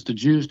happens to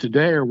Jews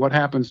today or what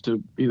happens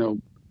to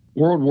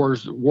World War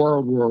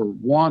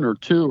One or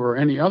Two or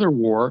any other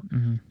war,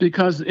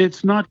 because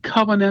it's not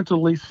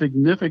covenantally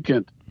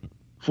significant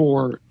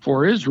for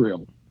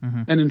Israel.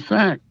 And in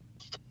fact,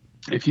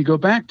 if you go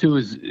back to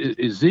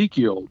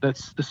Ezekiel,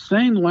 that's the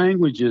same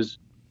language as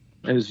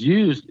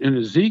used in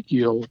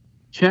Ezekiel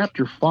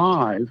chapter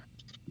 5,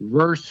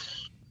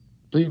 verse,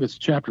 I believe it's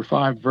chapter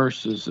 5,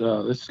 verses,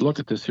 let's look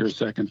at this here a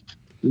second.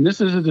 And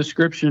this is a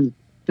description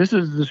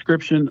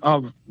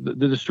of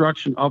the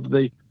destruction of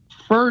the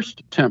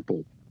first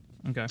temple.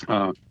 Okay.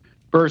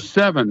 Verse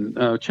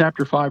 7,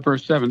 chapter 5,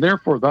 verse 7,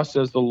 therefore thus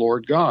says the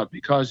Lord God,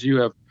 because you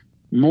have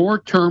more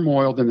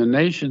turmoil than the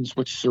nations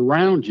which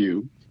surround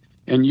you,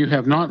 and you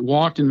have not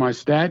walked in my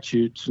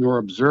statutes, nor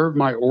observed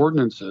my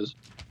ordinances,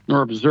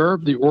 nor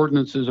observed the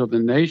ordinances of the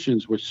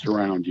nations which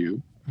surround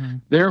you.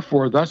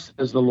 Therefore, thus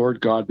says the Lord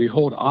God,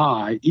 behold,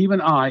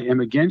 even I am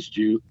against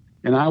you,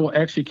 and I will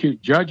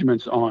execute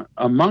judgments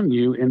among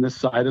you in the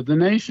sight of the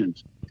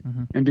nations.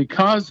 And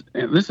because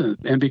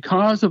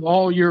of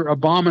all your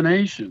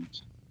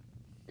abominations,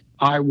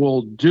 I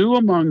will do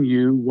among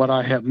you what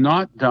I have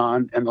not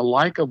done, and the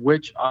like of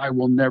which I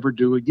will never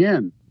do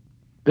again.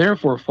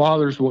 Therefore,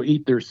 fathers will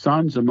eat their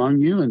sons among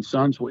you, and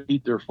sons will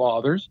eat their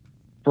fathers.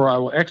 For I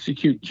will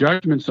execute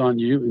judgments on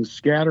you and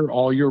scatter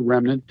all your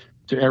remnant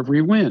to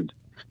every wind.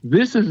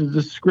 This is a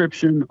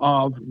description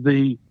of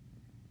the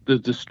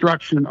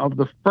destruction of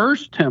the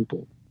first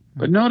temple.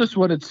 But notice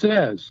what it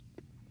says.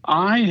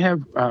 I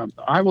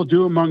will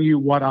do among you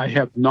what I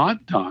have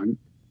not done,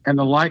 and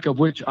the like of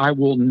which I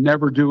will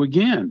never do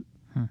again.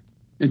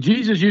 And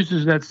Jesus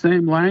uses that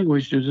same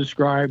language to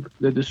describe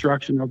the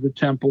destruction of the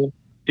temple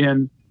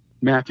in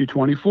Matthew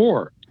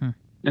 24.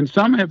 And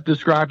some have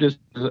described it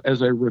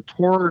as a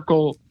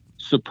rhetorical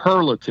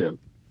superlative.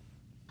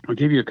 I'll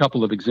give you a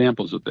couple of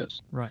examples of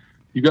this. Right.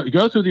 You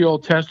go through the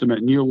Old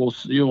Testament, and you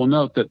will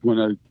note that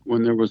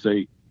when there was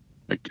a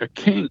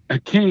king,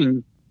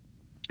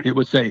 it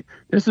would say,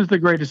 "This is the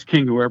greatest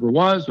king who ever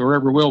was or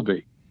ever will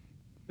be."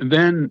 And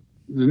then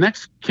the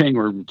next king,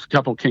 or a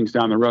couple kings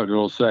down the road, it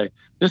will say,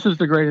 "This is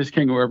the greatest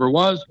king who ever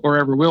was or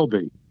ever will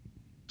be."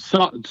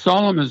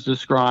 Solomon is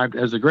described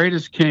as the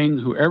greatest king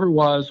who ever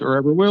was or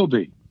ever will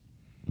be.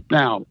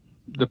 Now,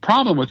 the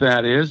problem with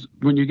that is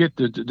when you get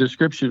the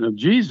description of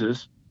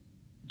Jesus,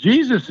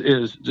 Jesus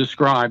is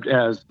described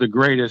as the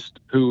greatest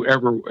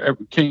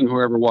king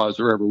who ever was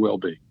or ever will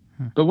be.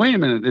 But wait a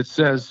minute, it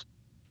says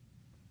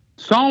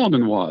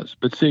Solomon was.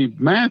 But see,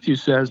 Matthew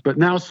says, but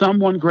now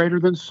someone greater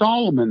than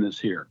Solomon is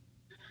here.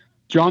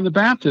 John the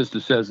Baptist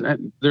says,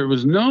 there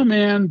was no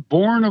man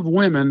born of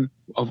women,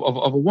 of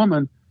a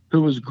woman,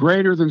 who was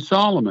greater than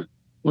Solomon.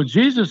 Well,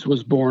 Jesus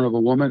was born of a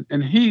woman,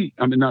 and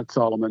not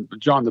Solomon, but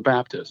John the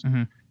Baptist.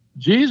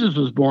 Jesus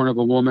was born of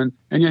a woman,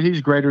 and yet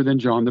he's greater than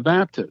John the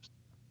Baptist.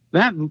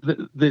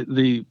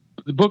 The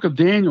book of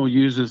Daniel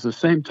uses the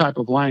same type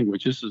of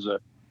language.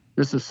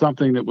 This is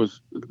something that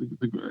was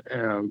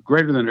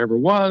greater than it ever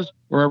was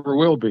or ever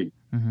will be.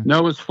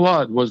 Noah's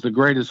flood was the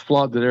greatest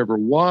flood that ever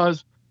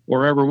was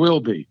or ever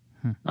will be.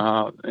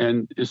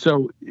 And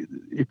so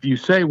if you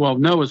say, well,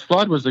 Noah's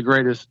flood was the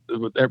greatest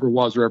that ever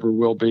was or ever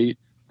will be,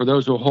 for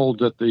those who hold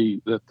that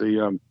the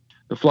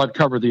flood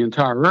covered the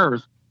entire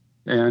earth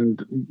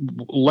and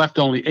left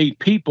only 8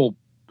 people,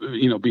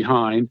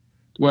 behind.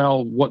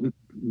 Well,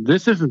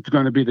 this isn't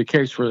going to be the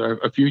case for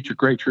a future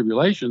great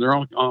tribulation. There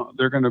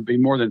are going to be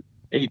more than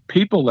 8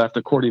 people left,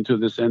 according to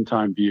this end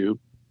time view.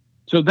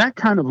 So that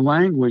kind of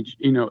language,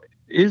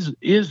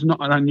 is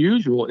not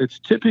unusual. It's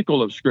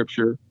typical of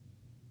Scripture,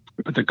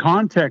 but the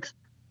context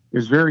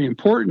is very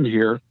important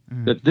here.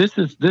 That this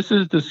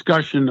is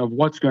discussion of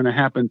what's going to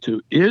happen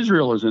to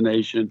Israel as a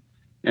nation,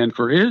 and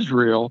for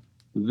Israel,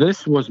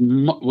 this was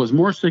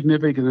more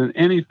significant than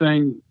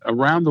anything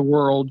around the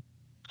world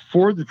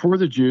for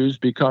the Jews,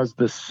 because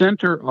the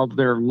center of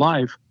their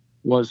life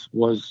was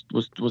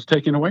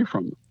taken away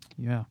from them.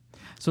 Yeah.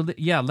 So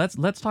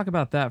let's talk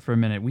about that for a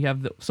minute. We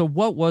have so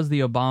what was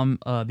the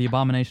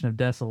abomination of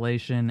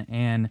desolation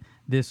and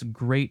this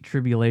great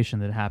tribulation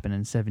that happened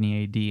in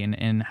 70 AD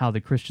and how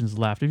the Christians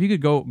left? If you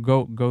could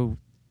go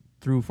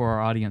through for our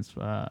audience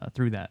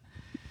through that.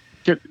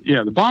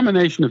 Yeah, the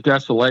abomination of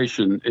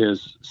desolation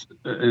is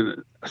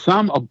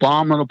some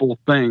abominable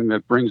thing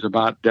that brings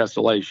about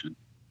desolation,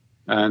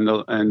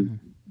 and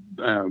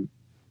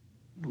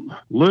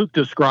Luke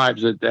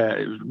describes it.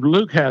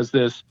 Luke has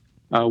this.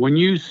 When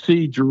you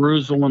see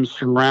Jerusalem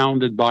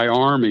surrounded by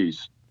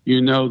armies,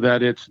 you know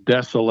that its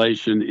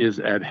desolation is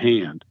at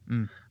hand.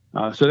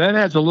 So that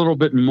adds a little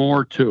bit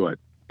more to it.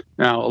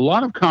 Now, a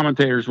lot of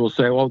commentators will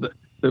say, well,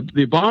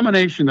 the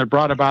abomination that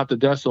brought about the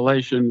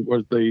desolation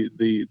was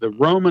the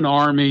Roman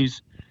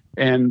armies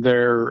and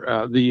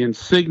the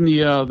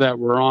insignia that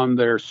were on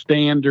their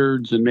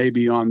standards and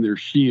maybe on their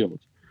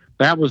shields.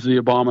 That was the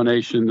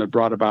abomination that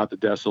brought about the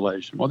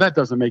desolation. Well, that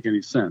doesn't make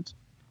any sense.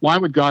 Why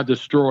would God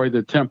destroy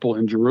the temple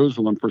in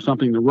Jerusalem for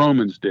something the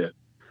Romans did?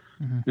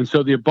 And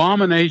so the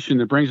abomination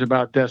that brings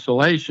about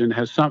desolation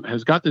has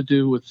got to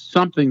do with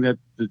something that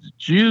the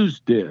Jews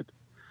did.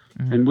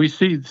 And we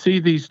see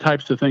these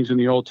types of things in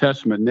the Old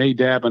Testament.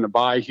 Nadab and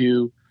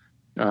Abihu,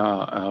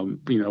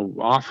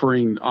 offering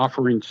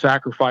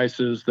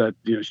sacrifices that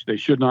they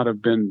should not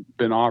have been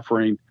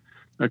offering,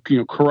 a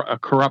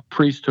corrupt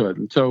priesthood.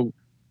 And so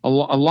a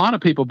lot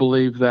of people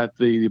believe that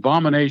the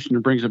abomination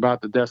that brings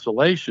about the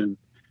desolation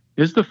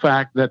is the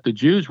fact that the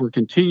Jews were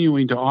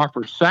continuing to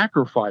offer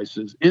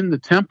sacrifices in the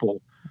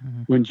temple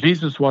when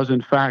Jesus was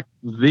in fact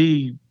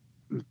the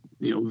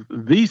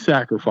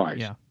sacrifice.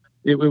 Yeah.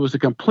 It was a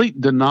complete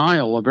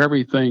denial of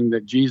everything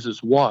that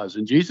Jesus was.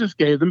 And Jesus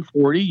gave them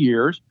 40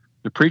 years,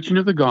 the preaching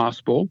of the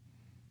gospel,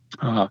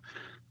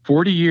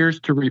 40 years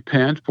to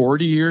repent,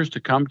 40 years to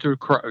come to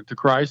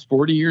Christ,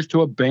 40 years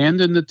to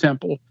abandon the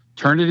temple,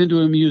 turn it into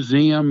a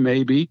museum,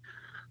 maybe,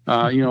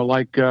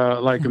 like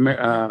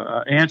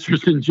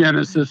Answers in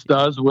Genesis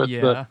does with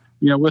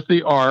with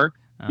the ark,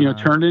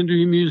 turn it into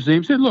a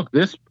museum. Say, look,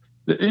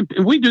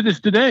 and we do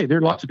this today. There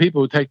are lots of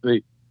people who take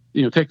the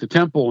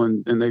temple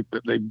and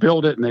they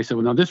build it, and they say,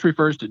 well, now this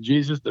refers to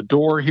Jesus. The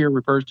door here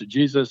refers to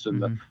Jesus,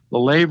 and the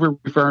laver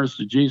refers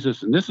to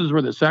Jesus, and this is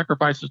where the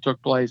sacrifices took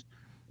place.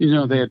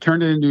 They had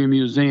turned it into a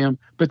museum,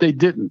 but they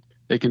didn't.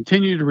 They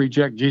continued to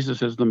reject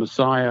Jesus as the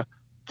Messiah.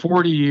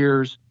 40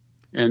 years,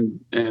 and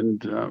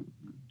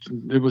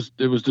it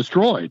was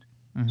destroyed.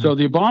 So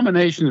the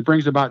abomination that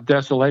brings about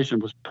desolation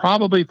was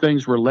probably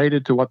things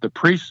related to what the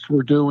priests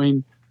were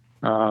doing.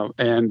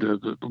 And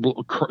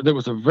there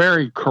was a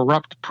very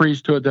corrupt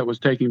priesthood that was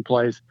taking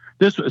place.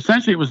 This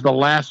essentially was the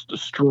last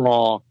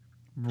straw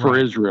for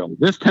Israel.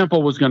 This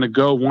temple was going to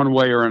go one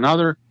way or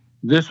another.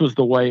 This was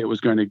the way it was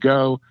going to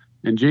go.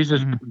 And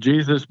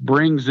Jesus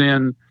brings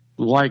in,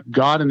 like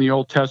God in the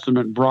Old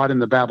Testament brought in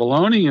the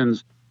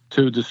Babylonians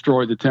to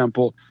destroy the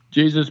temple,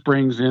 Jesus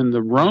brings in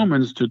the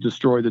Romans to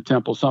destroy the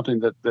temple, something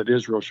that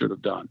Israel should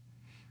have done.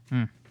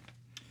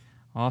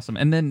 Awesome.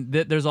 And then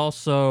there's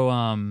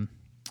also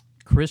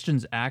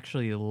Christians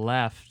actually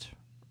left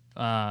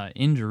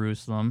in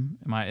Jerusalem.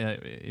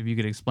 If you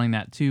could explain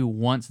that too,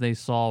 once they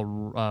saw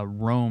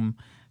Rome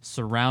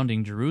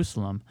surrounding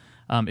Jerusalem.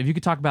 If you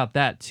could talk about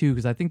that too,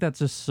 because I think that's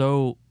just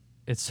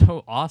it's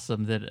so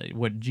awesome that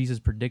what Jesus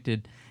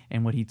predicted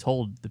and what he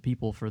told the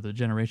people for the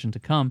generation to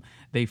come,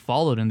 they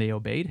followed and they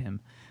obeyed him.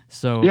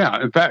 So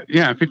in fact,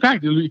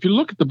 if you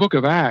look at the book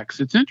of Acts,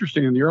 it's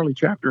interesting in the early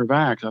chapter of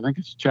Acts, I think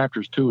it's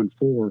chapters 2 and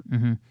 4,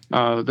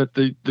 that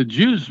the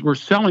Jews were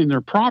selling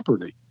their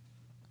property.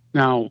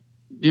 Now,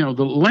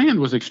 the land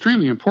was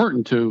extremely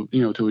important to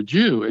a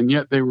Jew, and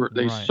yet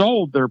they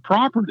sold their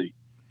property.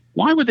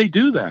 Why would they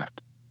do that?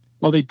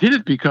 Well, they did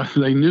it because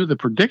they knew the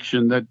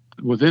prediction that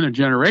within a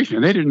generation,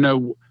 and they didn't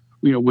know,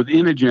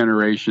 within a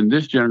generation,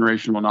 this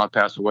generation will not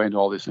pass away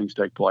until all these things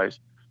take place.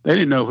 They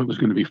didn't know if it was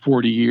going to be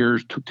 40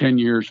 years, 10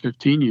 years,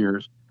 15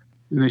 years,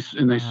 and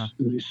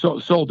they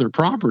sold their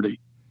property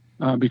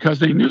because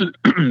they knew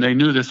they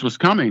knew this was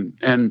coming.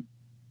 And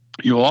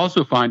you'll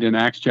also find in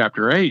Acts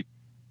chapter 8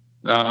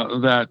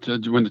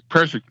 that when the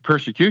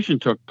persecution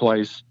took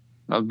place,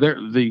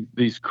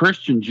 these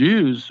Christian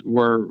Jews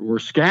were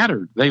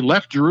scattered. They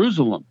left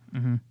Jerusalem.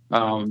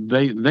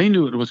 They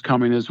knew it was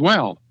coming as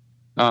well.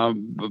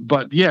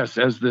 But yes,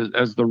 as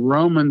the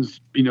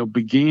Romans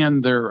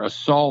began their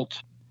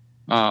assault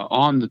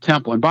on the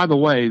temple, and by the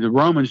way, the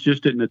Romans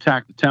just didn't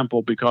attack the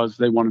temple because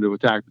they wanted to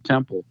attack the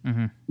temple.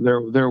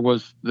 There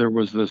was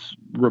this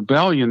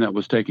rebellion that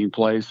was taking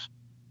place,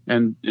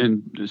 and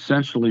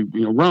essentially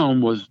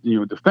Rome was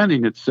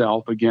defending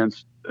itself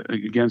against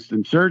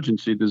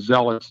insurgency, the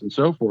zealots and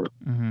so forth.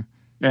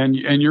 And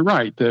you're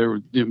right.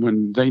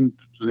 When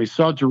they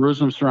saw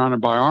Jerusalem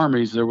surrounded by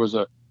armies, there was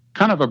a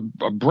kind of a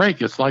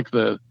break. It's like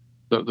the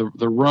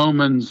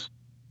Romans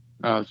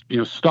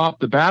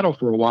stopped the battle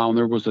for a while, and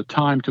there was a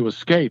time to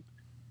escape.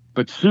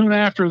 But soon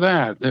after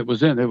that, it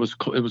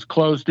was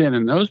closed in,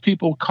 and those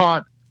people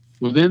caught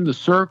within the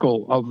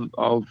circle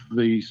of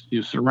the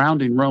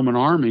surrounding Roman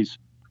armies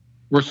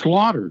were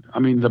slaughtered. I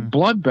mean, the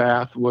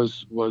bloodbath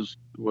was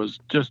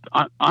just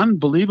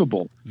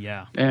unbelievable.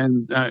 Yeah.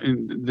 And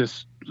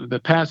the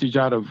passage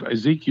out of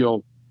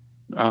Ezekiel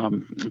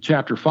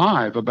chapter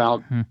 5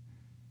 about in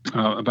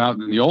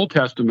the Old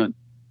Testament,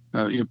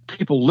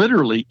 people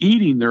literally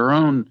eating their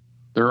own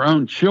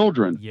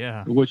children.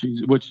 Yeah. Which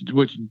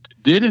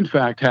did in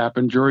fact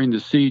happen during the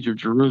siege of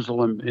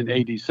Jerusalem in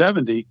AD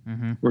 70,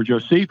 where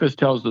Josephus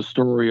tells the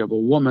story of a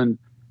woman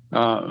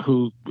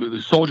who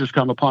the soldiers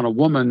come upon a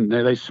woman,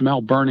 they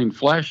smell burning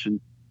flesh, and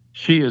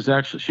she has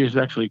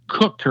actually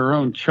cooked her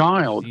own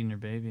child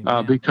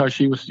because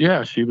she was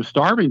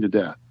starving to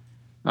death.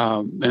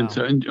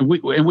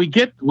 We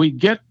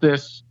get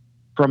this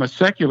from a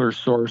secular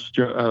source,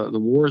 the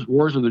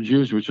Wars of the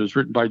Jews, which was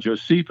written by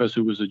Josephus,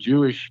 who was a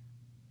Jewish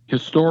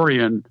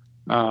historian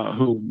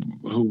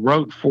who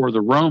wrote for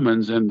the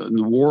Romans and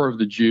the War of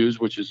the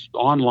Jews, which is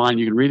online.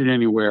 You can read it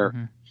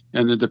anywhere.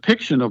 And the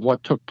depiction of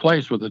what took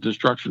place with the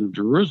destruction of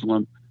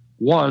Jerusalem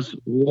was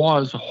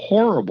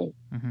horrible.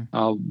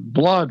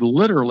 Blood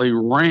literally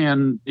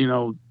ran,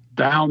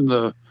 down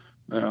the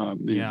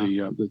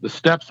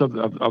steps of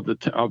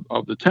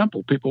the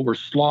temple. People were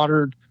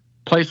slaughtered.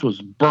 Place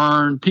was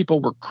burned.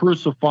 People were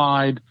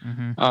crucified.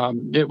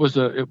 It was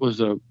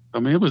I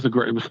mean, it was a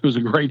great tribulation. It was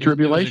a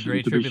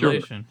great to be sure.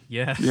 tribulation.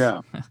 Yes.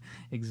 Yeah.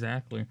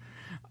 Exactly.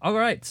 All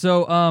right.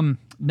 So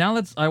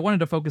now I wanted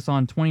to focus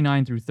on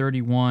 29 through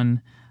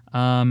 31.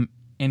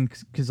 And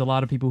because a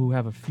lot of people who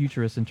have a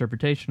futurist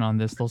interpretation on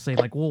this, they'll say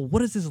like, "Well,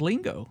 what is this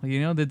lingo?" You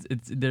know,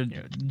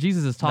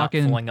 Jesus is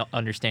talking, not fully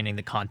understanding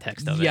the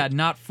context of it. Yeah,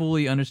 not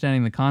fully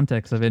understanding the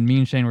context of it. Me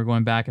and Shane were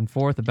going back and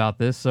forth about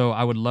this, so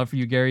I would love for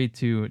you, Gary,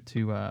 to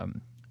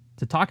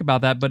talk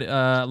about that. But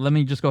let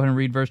me just go ahead and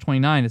read verse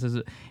 29. It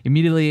says,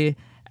 "Immediately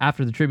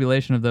after the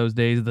tribulation of those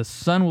days, the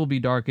sun will be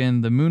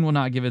darkened, the moon will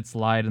not give its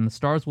light, and the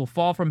stars will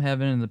fall from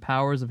heaven, and the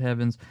powers of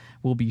heavens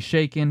will be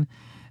shaken.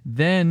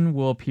 Then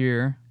will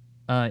appear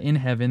in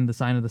heaven the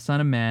sign of the Son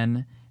of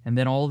Man, and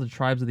then all the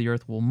tribes of the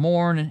earth will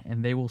mourn,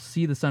 and they will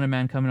see the Son of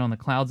Man coming on the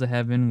clouds of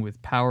heaven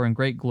with power and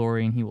great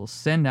glory, and he will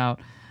send out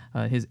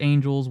his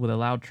angels with a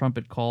loud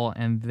trumpet call,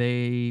 and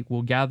they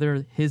will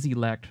gather his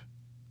elect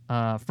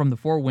from the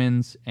four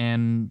winds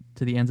and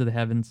to the ends of the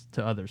heavens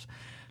to others."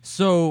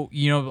 So,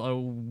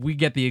 we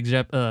get the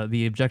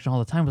objection all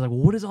the time. We're like, well,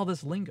 what is all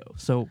this lingo?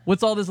 So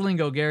what's all this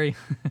lingo, Gary?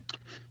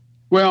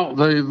 Well,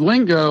 the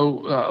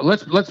lingo.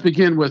 Let's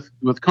begin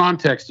with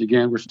context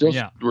again.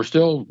 We're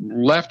still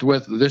left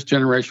with this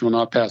generation will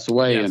not pass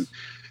away, Yes.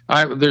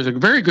 and there's a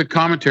very good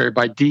commentary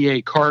by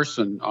D.A.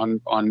 Carson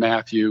on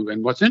Matthew.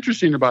 And what's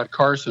interesting about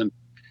Carson,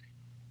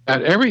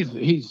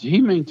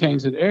 he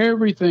maintains that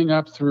everything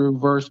up through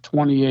verse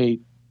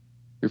 28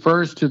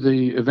 refers to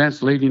the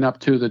events leading up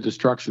to the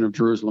destruction of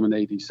Jerusalem in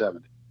AD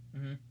 70.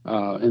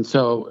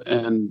 Mm-hmm.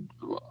 And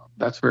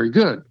that's very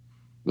good.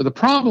 But the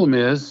problem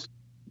is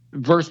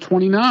verse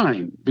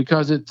 29,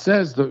 because it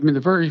says the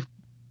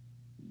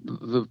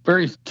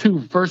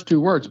first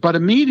two words, but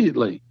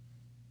immediately.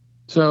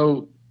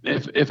 So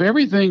if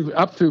everything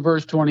up through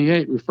verse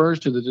 28 refers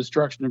to the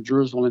destruction of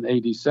Jerusalem in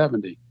AD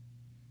 70,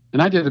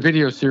 and I did a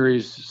video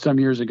series some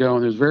years ago,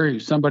 and there's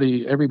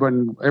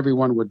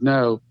everyone would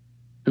know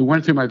who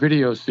went through my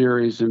video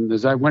series, and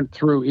as I went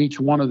through each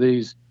one of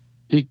these,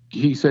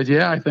 he said,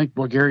 "Yeah, I think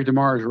Gary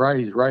DeMar is right.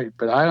 He's right,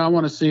 but I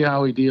want to see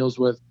how he deals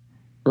with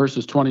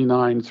verses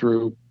 29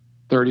 through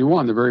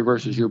 31, the very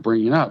verses you're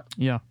bringing up."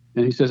 Yeah.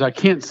 And he says, "I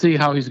can't see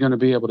how he's going to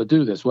be able to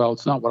do this." Well,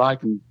 it's not what I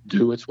can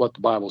do; it's what the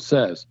Bible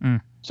says.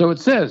 So it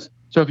says.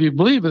 So if you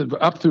believe that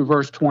up through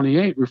verse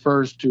 28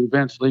 refers to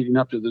events leading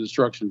up to the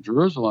destruction of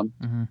Jerusalem,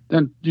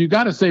 then you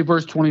got to say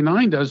verse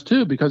 29 does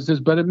too, because it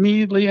says, "But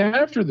immediately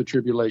after the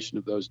tribulation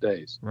of those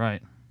days,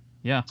 Right.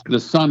 Yeah.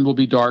 the sun will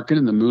be darkened,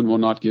 and the moon will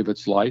not give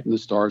its light, and the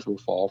stars will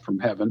fall from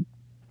heaven,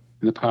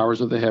 and the powers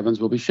of the heavens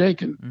will be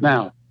shaken."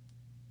 Now,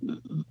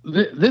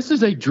 this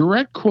is a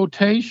direct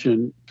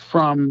quotation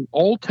from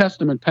Old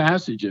Testament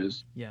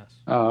passages. Yes.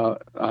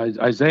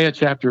 Isaiah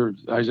chapter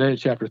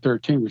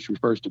 13, which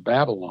refers to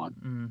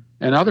Babylon,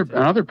 and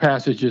other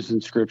passages in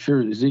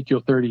Scripture, Ezekiel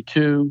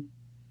 32,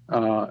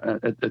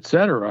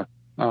 etc.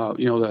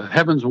 The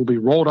heavens will be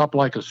rolled up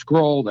like a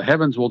scroll. The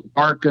heavens will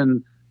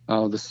darken.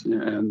 The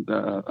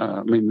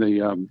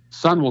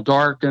sun will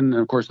darken,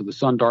 and of course, if the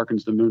sun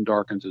darkens, the moon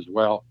darkens as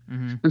well.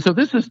 And so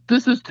this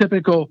is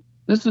typical.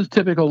 This is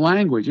typical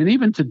language. And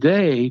even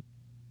today,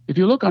 if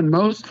you look on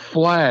most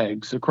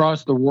flags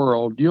across the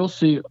world, you'll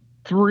see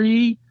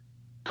three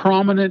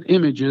prominent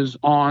images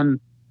on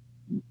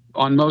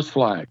most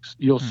flags.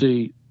 You'll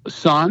see the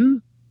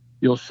sun,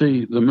 you'll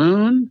see the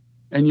moon,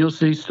 and you'll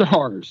see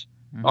stars.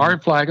 Our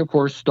flag, of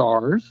course,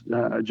 stars.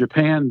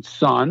 Japan,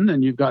 sun,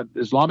 and you've got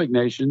Islamic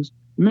nations,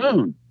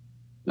 moon.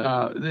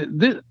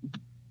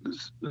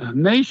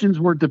 Nations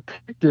were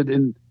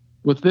depicted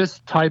with this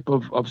type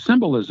of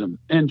symbolism,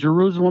 and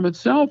Jerusalem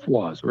itself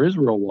was, or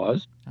Israel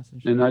was.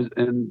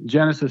 In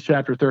Genesis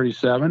chapter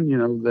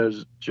 37,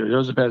 there's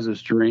Joseph has this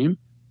dream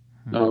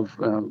of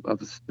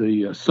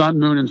the sun,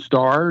 moon, and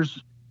stars.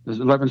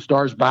 There's 11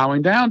 stars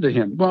bowing down to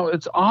him. Well,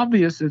 it's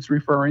obvious it's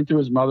referring to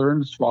his mother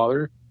and his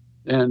father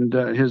and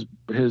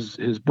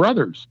his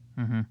brothers.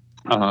 And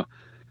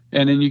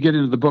then you get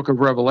into the book of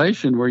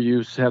Revelation, where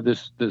you have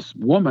this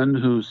woman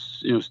who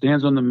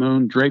stands on the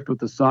moon, draped with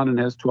the sun, and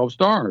has 12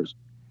 stars.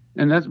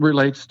 And that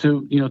relates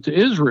to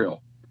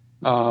Israel.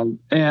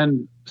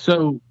 And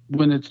so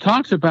when it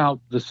talks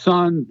about the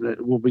sun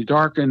that will be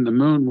darkened, the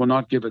moon will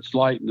not give its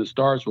light, and the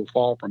stars will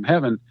fall from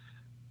heaven,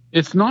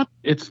 it's not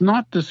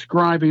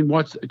describing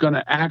what's going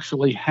to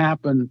actually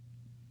happen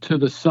to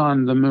the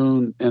sun, the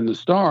moon, and the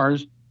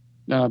stars,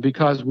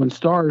 because when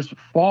stars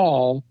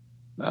fall,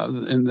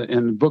 in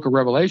the book of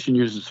Revelation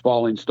uses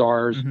falling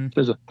stars. It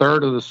says a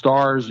third of the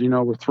stars,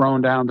 were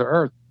thrown down to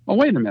earth. Oh,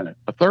 wait a minute.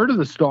 A third of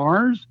the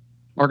stars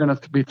are going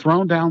to be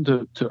thrown down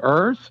to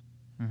earth?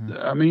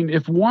 I mean,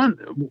 if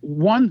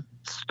one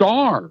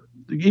star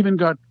even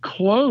got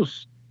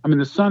close,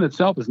 the sun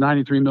itself is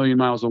 93 million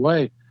miles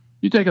away.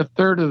 You take a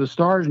third of the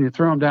stars and you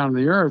throw them down to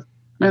the earth,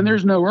 man,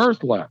 there's no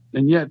earth left.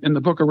 And yet in the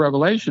book of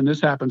Revelation,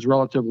 this happens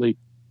relatively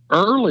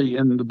early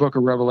in the book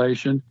of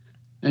Revelation,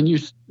 and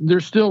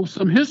there's still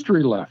some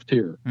history left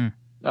here.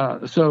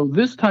 So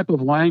this type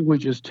of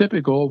language is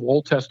typical of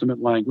Old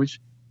Testament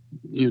language,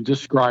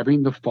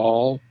 describing the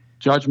fall,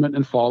 judgment,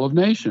 and fall of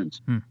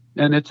nations.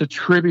 and it's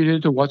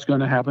attributed to what's going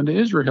to happen to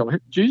Israel.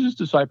 Jesus'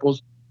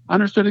 disciples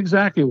understood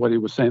exactly what he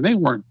was saying.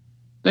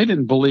 They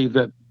didn't believe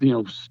that,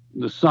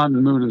 the sun,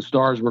 moon, and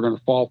stars were going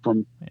to fall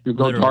from, go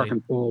Literally. dark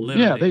and fall.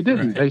 Literally, Yeah, they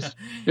didn't. right.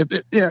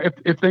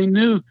 If they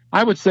knew,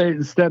 I would say,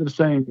 instead of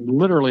saying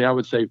literally, I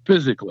would say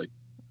physically.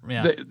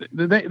 Yeah.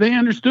 They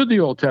understood the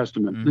Old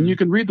Testament, Mhm. and you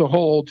can read the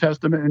whole Old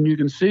Testament, and you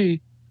can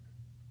see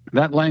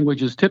that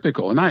language is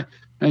typical. And I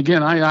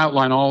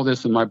outline all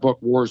this in my book,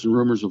 Wars and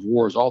Rumors of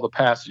Wars, all the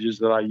passages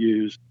that I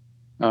use.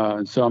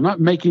 And so I'm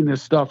not making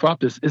this stuff up.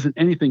 This isn't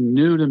anything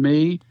new to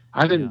me.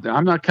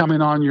 I'm not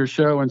coming on your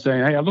show and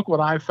saying, "Hey, look what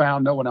I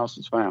found. No one else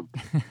has found."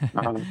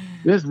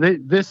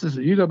 This is,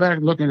 you go back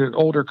and looking at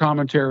older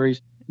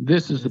commentaries.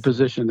 This is the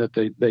position that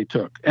they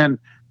took. And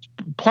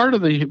part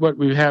of what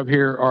we have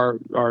here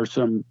are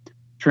some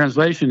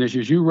translation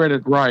issues. You read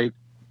it right.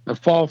 The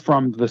fall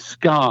from the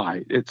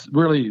sky. It's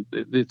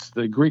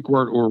the Greek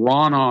word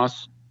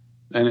uranos,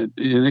 and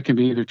it can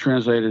be either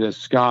translated as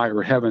sky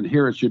or heaven.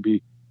 Here it should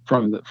be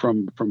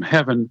from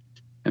heaven,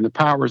 and the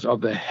powers of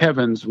the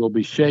heavens will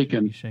be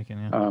shaken.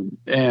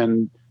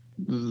 And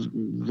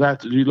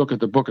that, you look at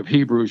the book of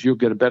Hebrews, you'll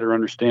get a better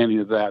understanding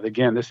of that.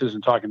 Again, this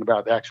isn't talking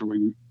about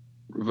actually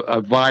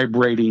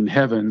vibrating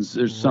heavens.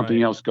 There's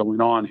something else going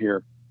on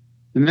here.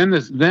 And then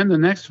the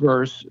next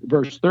verse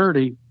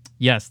 30.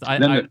 Yes,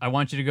 I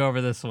want you to go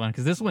over this one,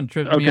 because this one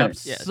tripped me up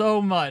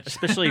so much.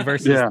 Especially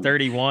verses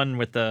 31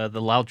 with the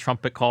loud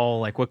trumpet call.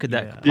 Like, what could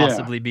that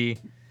possibly be?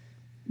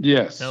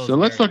 Yes. So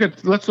let's look at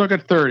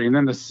 30, and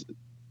then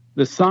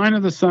the sign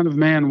of the Son of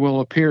Man will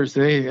appear. So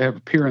they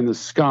appear in the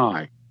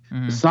sky.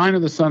 Mm-hmm. The sign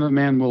of the Son of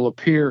Man will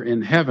appear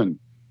in heaven,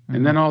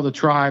 and then all the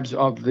tribes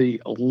of the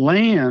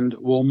land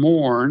will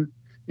mourn,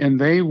 and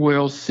they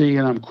will see.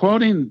 And I'm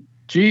quoting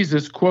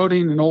Jesus,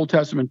 quoting an Old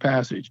Testament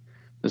passage.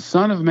 The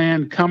Son of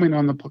Man coming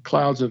on the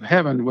clouds of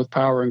heaven with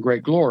power and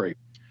great glory.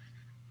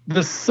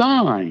 The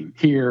sign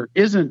here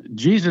isn't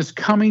Jesus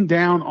coming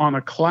down on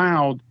a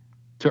cloud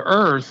to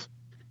earth.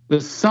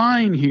 The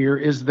sign here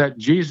is that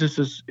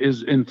Jesus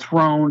is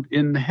enthroned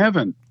in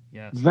heaven.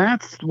 Yes.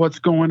 That's what's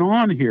going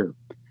on here.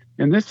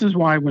 And this is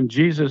why when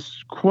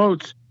Jesus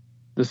quotes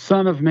the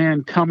Son of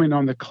Man coming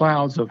on the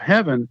clouds of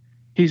heaven,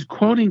 he's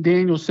quoting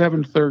Daniel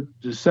 7:13.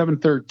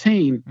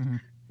 Mm-hmm.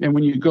 And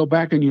when you go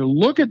back and you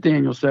look at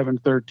Daniel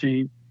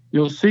 7:13,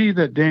 you'll see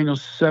that Daniel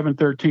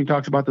 7:13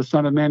 talks about the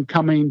Son of Man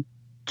coming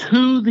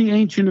to the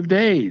Ancient of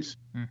Days.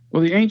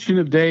 Well, the Ancient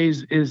of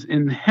Days is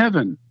in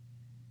heaven.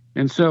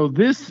 And so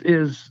this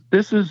is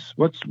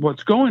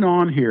what's going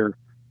on here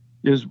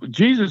is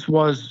Jesus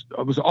was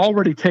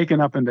already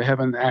taken up into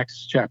heaven in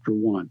Acts chapter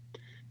 1.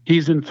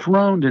 He's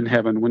enthroned in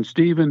heaven when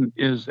Stephen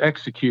is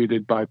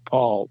executed by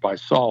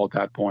Saul at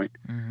that point.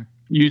 Mm-hmm.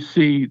 You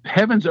see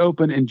heavens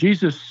open and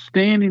Jesus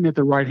standing at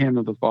the right hand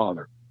of the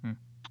Father.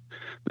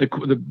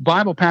 The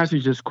Bible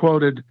passage is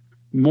quoted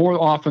more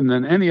often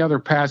than any other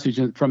passage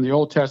from the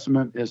Old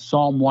Testament is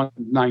Psalm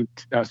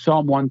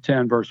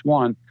 110, verse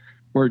 1,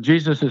 where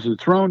Jesus is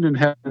enthroned in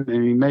heaven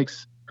and he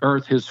makes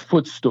earth his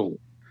footstool.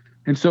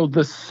 And so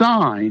the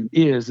sign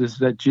is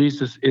that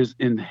Jesus is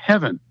in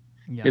heaven.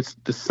 Yeah.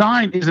 The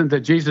sign isn't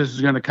that Jesus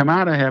is going to come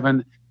out of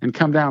heaven and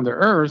come down to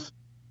earth.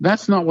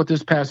 That's not what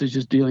this passage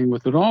is dealing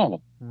with at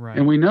all. Right.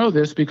 And we know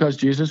this because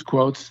Jesus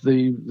quotes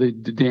the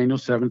Daniel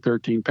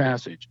 7:13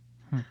 passage.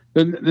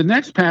 The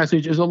next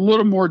passage is a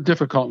little more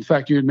difficult. In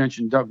fact, you had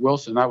mentioned Doug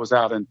Wilson. I was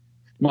out in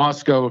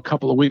Moscow a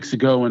couple of weeks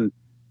ago, and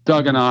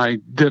Doug and I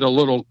did a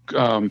little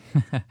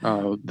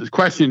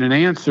question and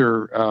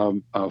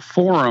answer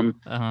forum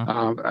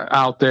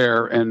out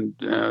there, and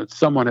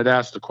someone had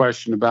asked a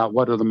question about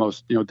what are the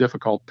most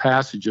difficult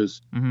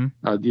passages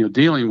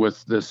dealing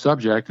with this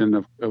subject, and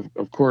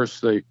of course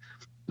the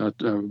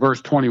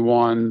verse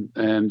 21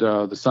 and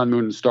the sun,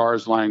 moon, and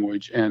stars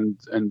language, and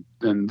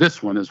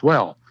this one as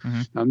well.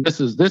 Mm-hmm.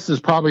 This is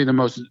probably the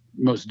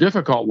most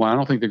difficult one. I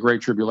don't think the Great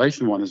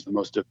Tribulation one is the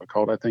most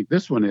difficult. I think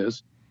this one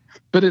is,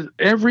 but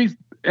every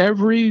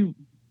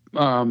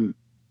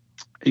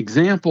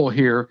example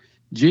here,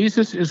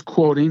 Jesus is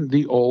quoting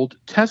the Old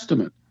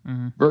Testament.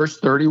 Mm-hmm. Verse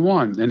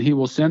 31, and he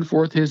will send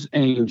forth his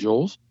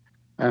angels.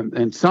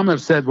 And some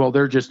have said, well,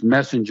 they're just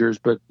messengers,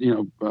 but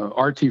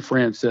R.T.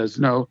 France says,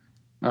 no,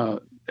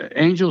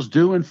 angels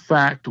do in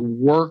fact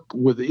work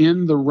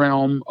within the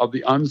realm of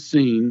the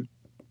unseen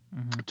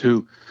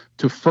to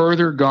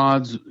further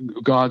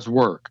God's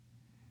work.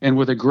 And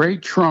with a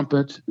great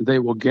trumpet, they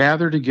will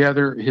gather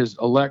together his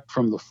elect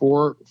from the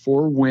four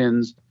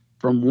winds,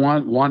 from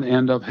one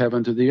end of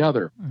heaven to the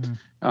other.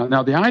 Mm-hmm.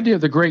 Now, the idea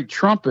of the great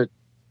trumpet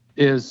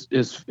is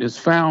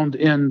found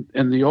in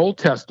the Old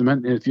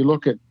Testament. If you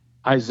look at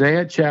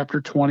Isaiah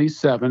chapter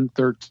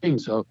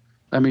 27:13, so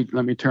let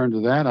me turn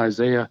to that.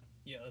 Isaiah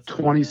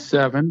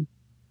 27.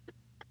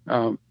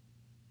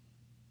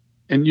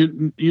 And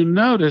you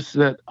notice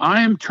that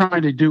I am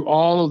trying to do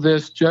all of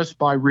this just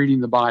by reading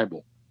the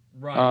Bible.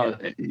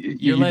 Right.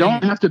 You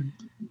don't have to.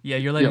 Yeah,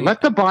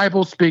 let the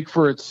Bible speak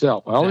for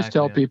itself. I always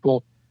tell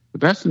people the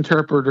best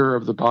interpreter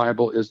of the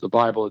Bible is the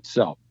Bible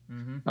itself.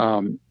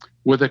 Mm-hmm.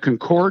 With a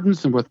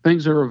concordance and with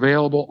things that are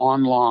available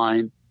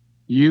online,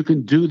 you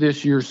can do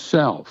this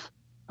yourself.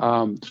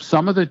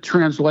 Some of the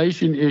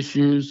translation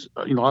issues,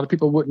 a lot of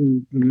people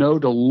wouldn't know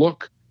to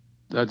look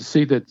to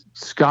see that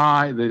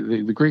sky,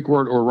 the Greek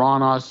word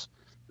oranos,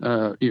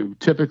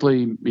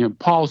 typically,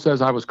 Paul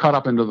says, I was caught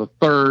up into the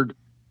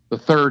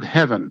third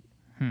heaven.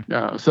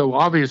 So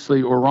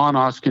obviously,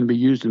 oranos can be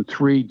used in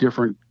three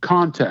different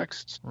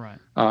contexts. Right.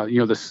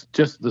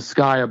 Just the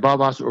sky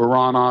above us,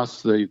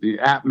 oranos, the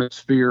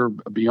atmosphere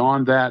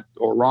beyond that,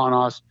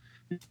 oranos,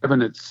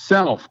 heaven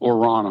itself,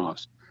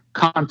 oranos.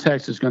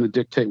 Context is going to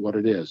dictate what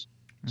it is.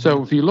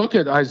 So if you look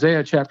at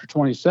Isaiah chapter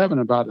 27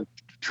 about a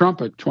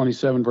trumpet,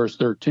 27 verse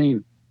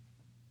 13,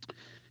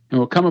 it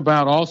will come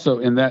about also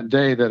in that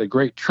day that a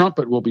great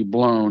trumpet will be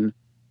blown,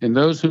 and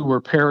those who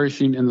were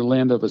perishing in the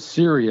land of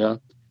Assyria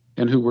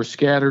and who were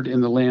scattered in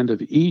the land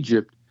of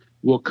Egypt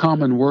will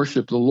come and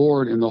worship the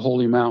Lord in the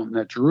holy mountain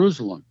at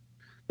Jerusalem.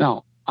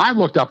 Now, I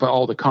looked up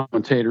all the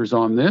commentators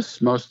on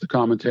this, most of the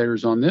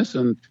commentators on this,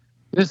 and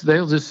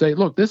they'll just say,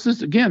 look, this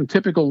is, again,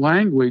 typical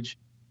language.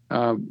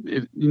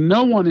 If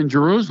no one in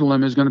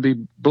Jerusalem is going to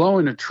be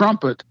blowing a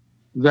trumpet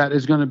that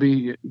is going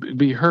to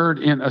be heard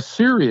in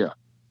Assyria.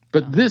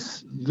 But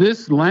this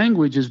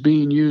language is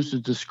being used to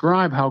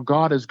describe how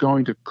God is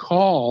going to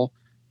call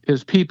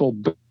his people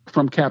back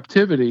from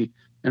captivity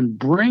and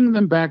bring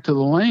them back to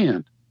the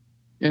land.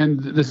 And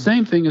the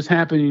same thing is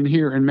happening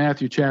here in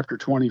Matthew chapter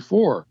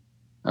 24.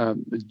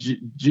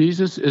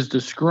 Jesus is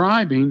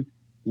describing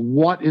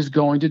what is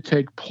going to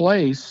take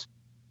place,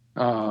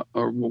 or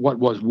what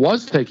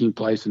was taking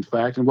place, in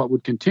fact, and what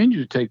would continue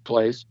to take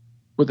place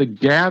with the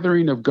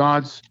gathering of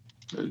God's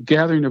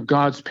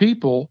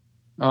people,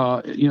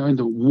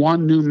 into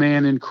one new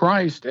man in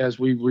Christ, as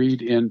we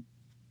read in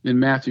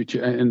Matthew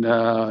in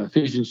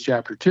Ephesians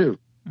chapter 2.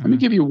 Let me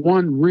give you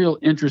one real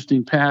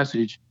interesting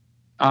passage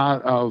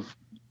out of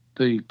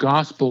the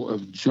Gospel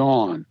of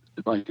John,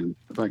 if I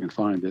can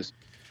find this.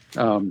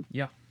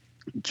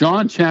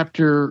 John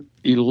chapter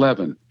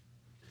 11,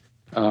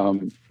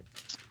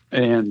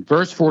 and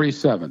verse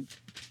 47.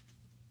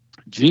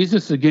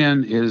 Jesus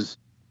again is,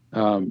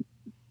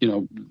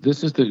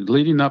 this is the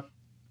leading up,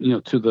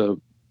 to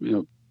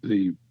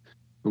the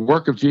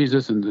work of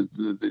Jesus,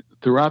 and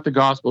throughout the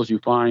Gospels you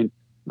find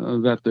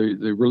that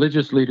the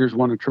religious leaders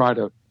want to try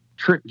to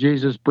trick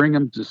Jesus, bring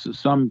him to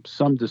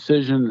some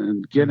decision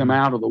and get him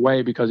out of the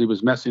way because he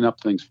was messing up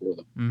things for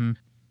them.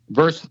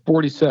 Verse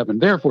 47,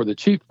 therefore the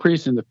chief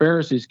priests and the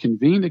Pharisees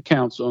convened a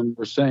council and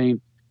were saying,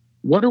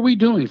 what are we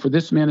doing? For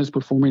this man is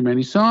performing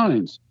many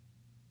signs.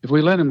 If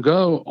we let him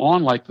go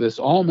on like this,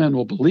 all men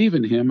will believe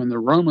in him, and the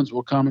Romans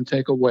will come and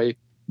take away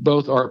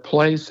both our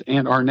place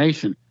and our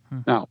nation.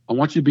 Now, I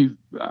want you to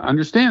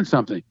understand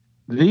something.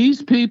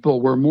 These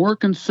people were more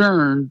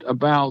concerned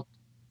about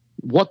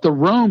what the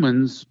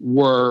Romans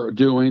were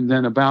doing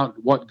than about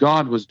what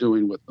God was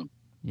doing with them.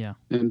 Yeah.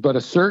 But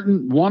a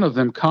certain one of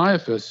them,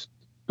 Caiaphas,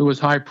 who was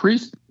high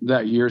priest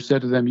that year,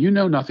 said to them, you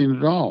know nothing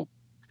at all,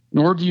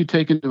 nor do you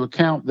take into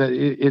account that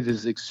it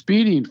is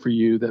expedient for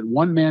you that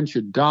one man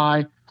should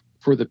die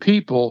for the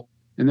people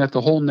and that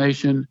the whole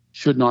nation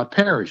should not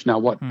perish. Now,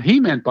 what he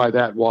meant by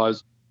that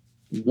was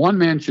one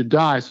man should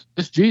die. So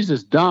this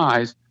Jesus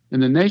dies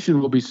and the nation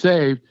will be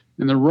saved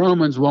and the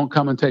Romans won't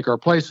come and take our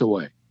place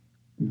away.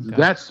 Okay.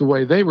 That's the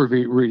way they were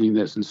reading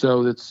this. And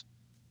so it's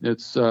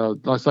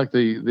like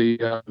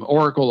the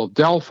Oracle of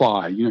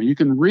Delphi. You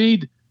can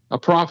read a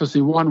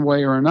prophecy one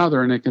way or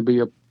another, and it can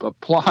be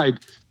applied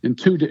in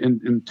two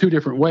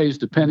different ways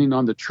depending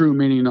on the true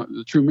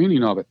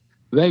meaning of it.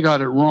 They got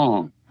it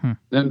wrong.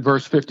 Then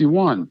verse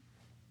 51.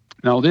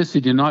 Now this he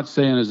did not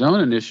say in his own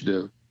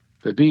initiative,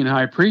 but being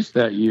high priest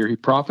that year, he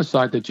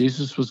prophesied that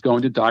Jesus was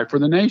going to die for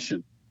the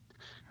nation,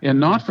 and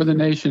not for the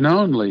nation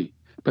only,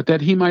 but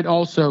that he might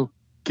also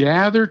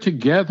gather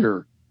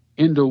together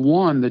into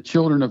one the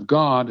children of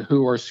God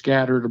who are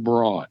scattered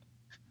abroad.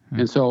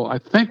 And so I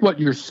think what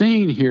you're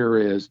seeing here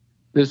is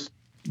this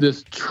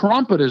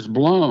trumpet is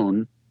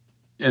blown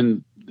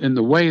in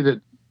the way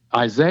that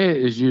Isaiah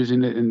is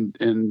using it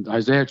in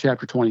Isaiah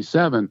chapter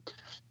 27.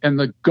 And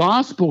the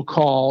gospel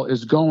call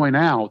is going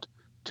out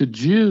to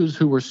Jews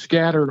who were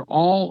scattered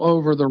all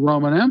over the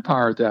Roman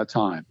Empire at that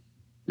time.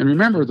 And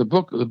remember, the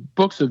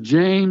books of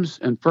James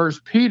and 1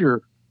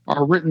 Peter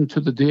are written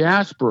to the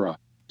diaspora,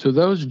 to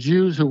those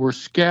Jews who were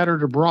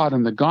scattered abroad.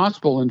 And the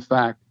gospel, in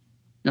fact,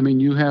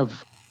 you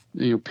have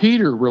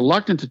Peter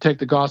reluctant to take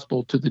the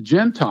gospel to the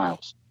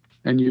Gentiles,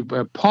 and you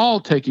have Paul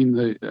taking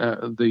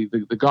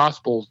the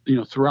gospel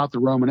throughout the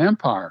Roman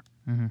Empire.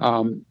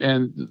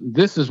 And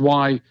this is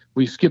why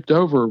we skipped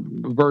over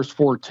verse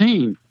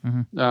 14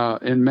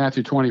 in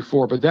Matthew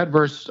 24. But that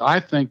verse, I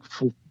think,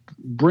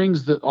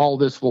 brings all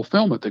this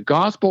fulfillment. The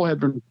gospel had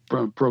been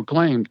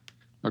proclaimed,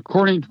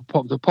 according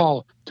to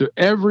Paul, to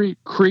every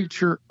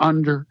creature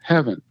under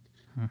heaven.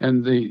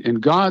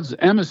 And God's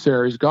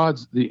emissaries,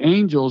 the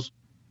angels,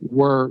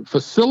 were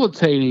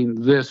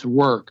facilitating this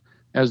work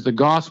as the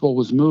gospel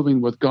was moving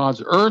with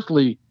God's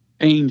earthly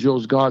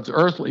angels, God's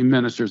earthly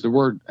ministers. The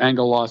word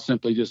angelos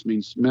simply just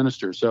means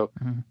minister. So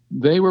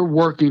they were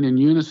working in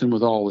unison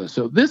with all this.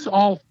 So this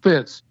all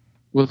fits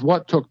with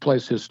what took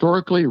place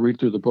historically. Read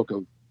through the book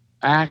of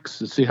Acts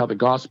to see how the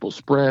gospel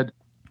spread.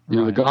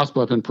 The Right.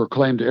 gospel had been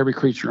proclaimed to every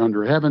creature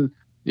under heaven.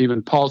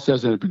 Even Paul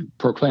says it had been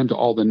proclaimed to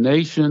all the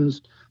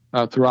nations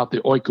throughout the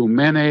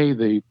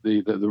oikumene,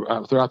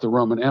 throughout the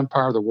Roman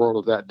Empire, the world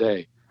of that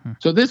day.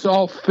 So this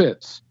all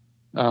fits.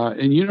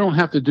 And you don't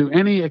have to do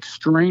any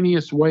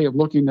extraneous way of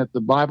looking at the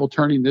Bible,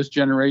 turning this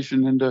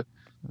generation into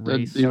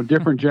Race.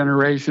 different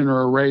generation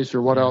or a race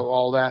or what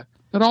all that.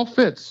 That all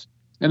fits.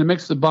 And it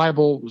makes the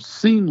Bible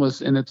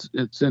seamless in its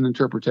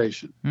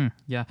interpretation.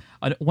 Yeah.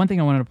 One thing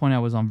I wanted to point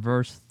out was on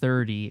verse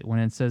 30 when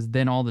it says,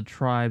 "Then all the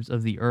tribes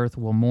of the earth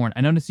will mourn."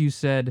 I noticed you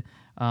said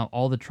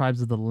all the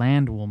tribes of the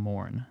land will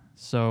mourn.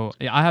 So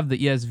I have the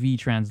ESV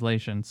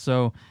translation.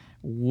 So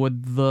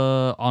would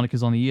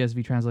because on the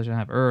ESV translation I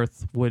have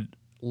earth, would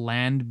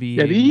land be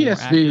Yeah, the more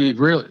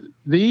accurate?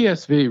 the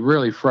ESV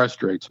really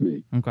frustrates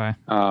me. Okay.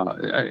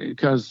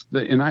 Because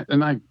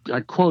I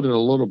quoted a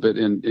little bit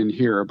in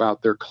here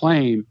about their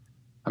claim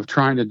of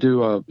trying to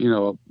do a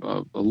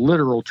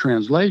literal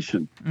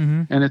translation,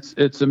 and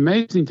it's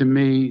amazing to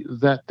me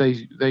that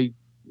they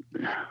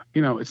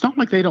it's not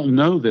like they don't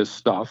know this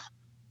stuff,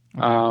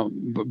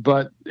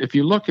 but if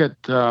you look at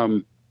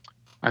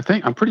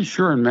I'm pretty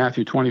sure in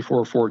Matthew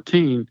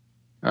 24:14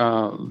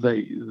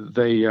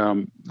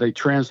 they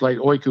translate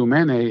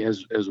oikumene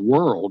as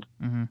world,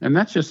 and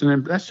that's just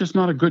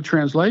not a good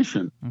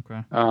translation.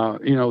 Okay.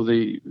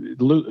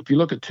 If you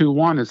look at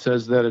 2:1, it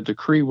says that a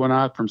decree went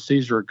out from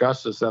Caesar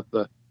Augustus that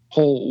the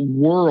whole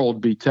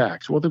world be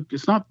taxed. Well,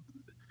 it's not.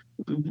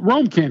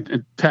 Rome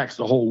can't tax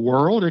the whole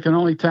world; it can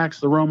only tax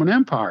the Roman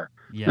Empire,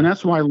 and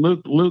that's why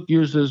Luke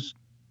uses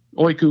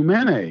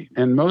oikumene,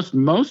 and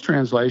most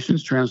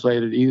translations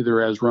translate it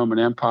either as Roman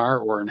Empire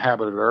or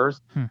inhabited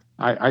earth.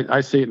 I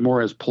see it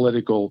more as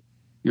political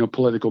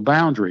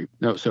boundary.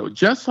 No, so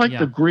just like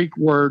the Greek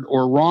word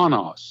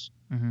oranos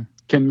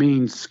can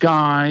mean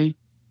sky,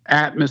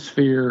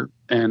 atmosphere,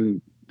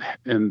 and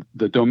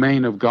the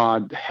domain of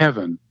God,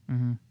 heaven.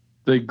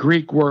 The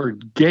Greek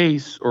word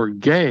geis or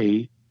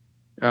gay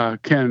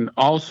can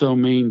also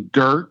mean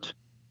dirt,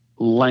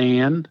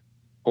 land,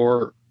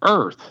 or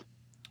earth.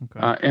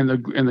 Okay. And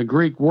the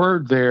Greek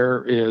word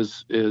there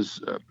is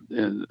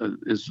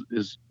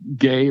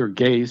gay or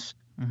geis.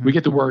 We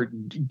get the word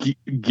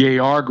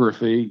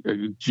geography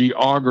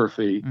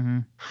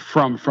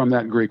from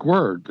that Greek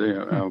word.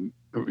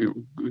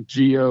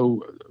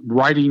 Geo,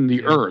 writing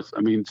the earth.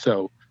 I mean,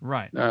 so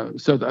right.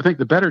 So I think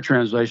the better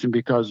translation,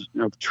 because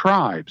of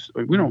tribes.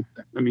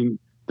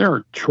 There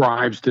are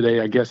tribes today,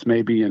 I guess,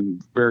 maybe in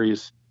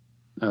various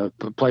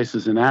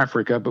places in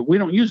Africa, but we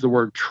don't use the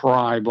word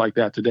tribe like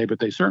that today, but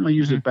they certainly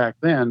used it back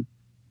then.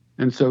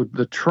 And so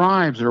the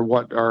tribes are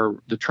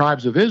the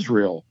tribes of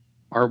Israel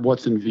are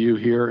what's in view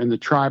here, and the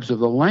tribes of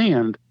the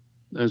land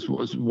is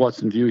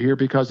what's in view here,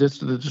 because it's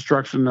the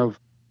destruction of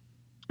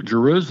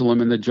Jerusalem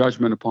and the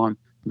judgment upon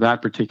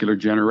that particular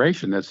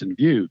generation that's in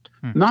view,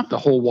 not the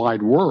whole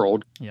wide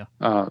world. Yeah.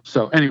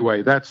 So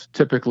anyway, that's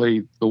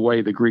typically the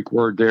way the Greek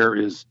word there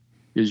is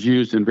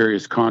used in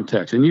various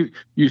contexts, and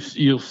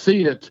you'll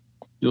see it.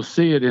 You'll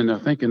see it in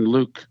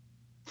Luke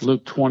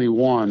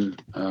 21.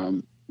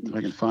 If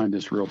I can find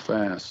this real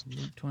fast.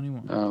 Luke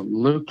 21.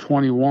 Luke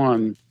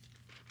 21,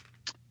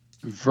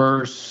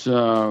 verse.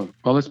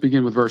 Let's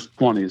begin with verse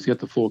 20. Let's get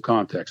the full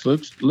context.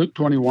 Luke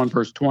 21,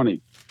 verse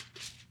 20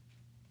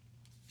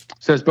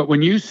 says, "But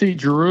when you see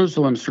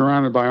Jerusalem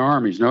surrounded by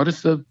armies,"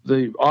 notice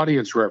the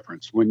audience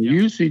reference. When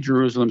you see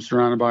Jerusalem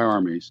surrounded by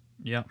armies,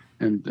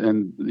 and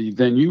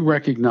then you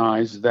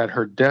recognize that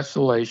her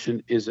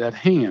desolation is at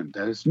hand,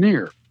 that is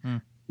near.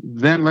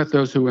 Then let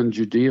those who are in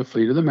Judea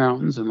flee to the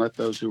mountains, and let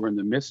those who are in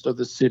the midst of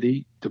the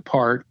city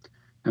depart,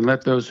 and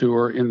let those who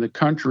are in the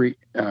country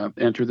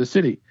enter the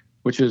city,"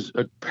 which is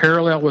a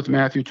parallel with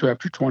Matthew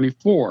chapter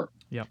 24.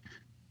 Yep.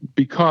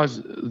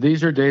 Because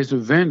these are days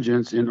of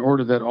vengeance, in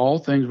order that all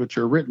things which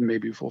are written may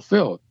be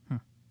fulfilled.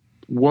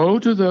 Woe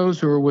to those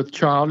who are with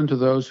child and to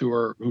those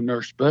who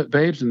nurse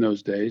babes in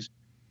those days,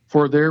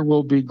 for there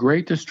will be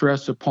great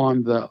distress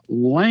upon the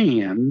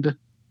land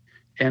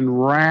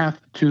and wrath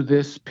to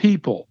this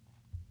people.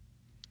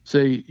 So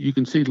you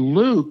can see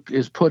Luke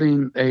is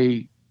putting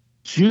a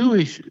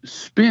Jewish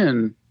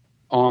spin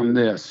on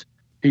this.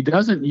 He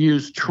doesn't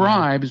use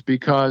tribes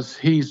because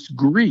he's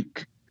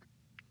Greek.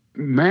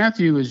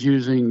 Matthew is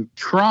using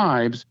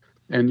tribes,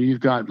 and you've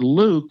got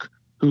Luke,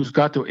 who's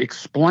got to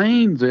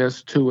explain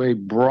this to a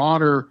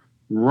broader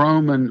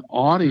Roman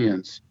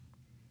audience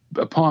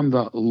upon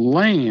the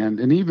land.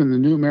 And even the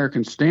New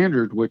American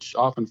Standard, which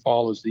often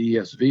follows the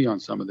ESV on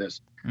some of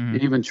this,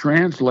 even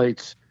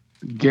translates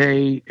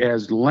gay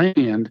as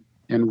land,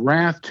 and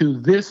wrath to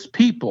this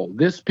people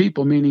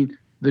meaning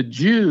the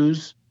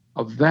Jews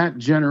of that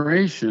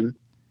generation,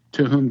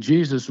 to whom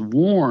Jesus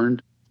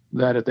warned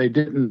that if they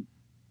didn't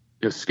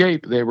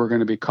escape, they were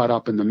going to be caught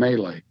up in the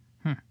melee.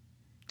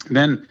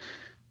 And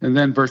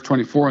then verse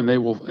 24, and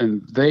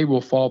they will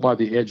fall by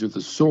the edge of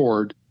the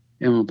sword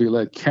and will be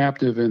led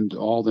captive into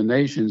all the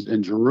nations,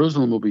 and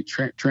Jerusalem will be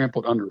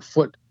trampled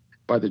underfoot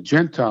by the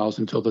Gentiles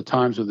until the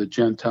times of the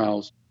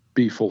Gentiles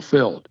be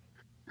fulfilled.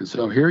 And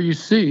so here you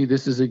see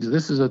this is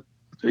a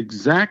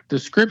exact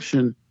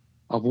description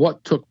of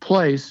what took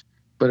place,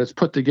 but it's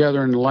put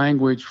together in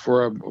language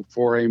for a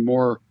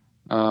more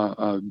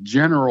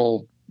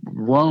general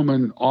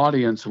Roman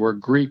audience where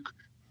Greek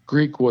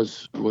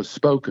was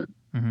spoken.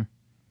 Mm-hmm.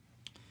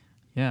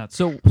 Yeah.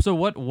 So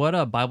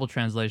what Bible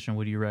translation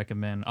would you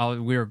recommend?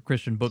 We're a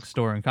Christian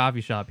bookstore and coffee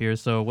shop here.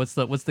 So what's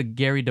the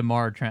Gary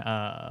DeMar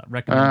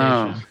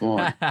recommendation? Oh,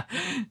 boy.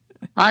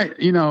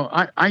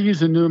 I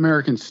use a New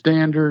American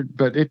Standard,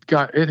 but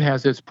it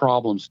has its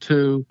problems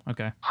too.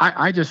 Okay.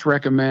 I just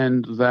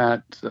recommend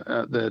that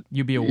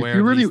you be aware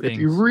of these things. If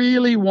you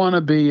really want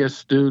to be a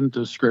student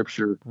of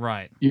Scripture,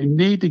 right, you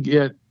need to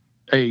get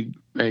a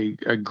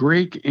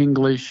Greek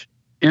English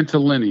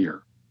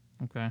interlinear.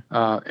 Okay.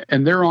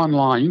 And they're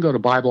online. You can go to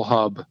Bible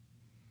Hub,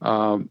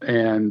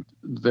 and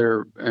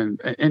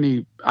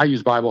I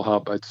use Bible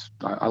Hub.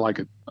 I like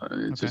it.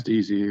 It's just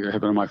easy. I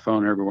have it on my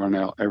phone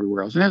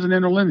everywhere else. It has an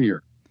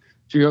interlinear.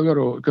 So you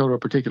go to a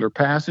particular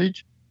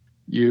passage.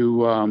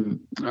 You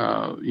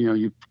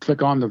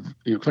click on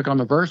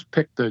the verse,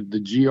 pick the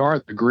GR,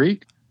 the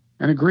Greek,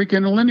 and a Greek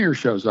interlinear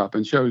shows up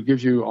and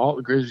gives you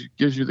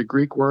the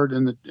Greek word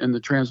in the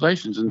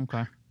translations. And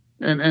okay.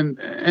 And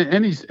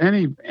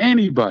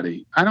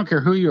anybody, I don't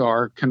care who you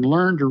are, can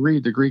learn to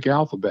read the Greek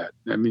alphabet.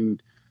 I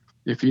mean,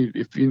 if you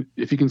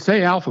can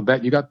say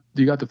alphabet, you got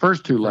the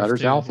first two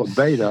letters, alpha,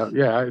 beta.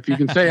 Yeah. If you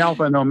can say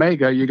alpha and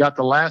omega, you got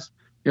the 1,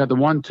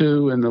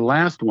 2, and the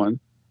last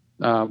one.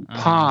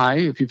 Pi.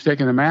 If you've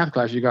taken a math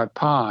class, you got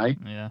pi.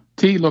 Yeah.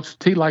 T looks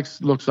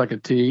like a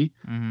T.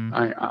 Mm-hmm.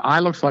 I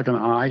looks like an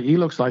I. E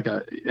looks like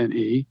an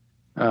E.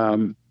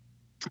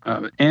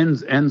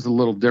 N's a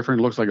little different.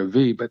 It looks like a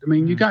V, but I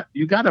mean, you got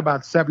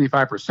about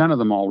 75% of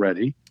them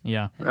already.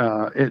 Yeah.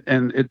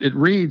 It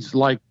reads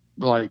like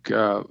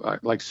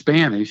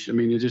Spanish. I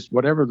mean, it's just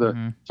whatever the.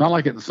 Mm-hmm.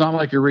 It's not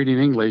like you're reading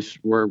English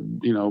where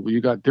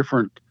you got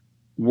different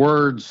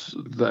words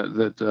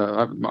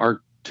that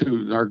our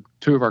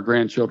two of our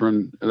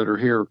grandchildren that are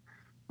here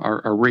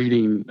are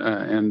reading,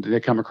 and they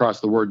come across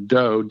the word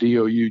dough,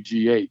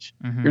 D-O-U-G-H.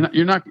 Mm-hmm.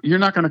 You're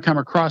not going to come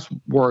across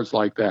words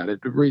like that. It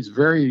reads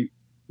very,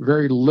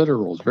 very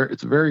literal.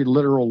 It's very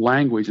literal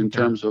language in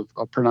terms of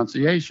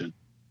pronunciation.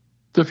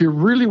 So if you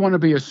really want to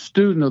be a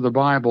student of the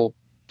Bible,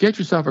 get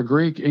yourself a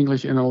Greek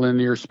English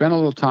interlinear, spend a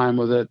little time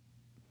with it.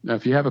 Now,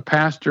 if you have a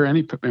pastor,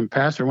 any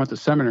pastor went to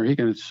seminary, he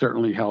can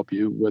certainly help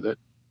you with it.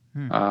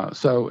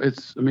 So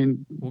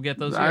we'll get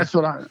those. That's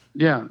what I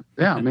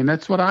mean,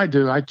 that's what I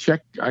do. I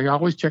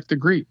always check the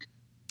Greek.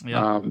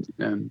 Yeah.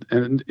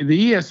 And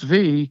the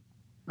ESV,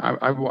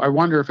 I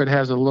wonder if it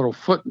has a little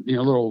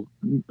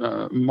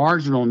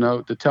marginal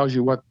note that tells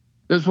you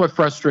this is what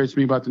frustrates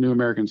me about the New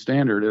American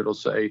Standard. It'll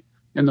say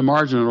in the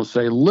margin,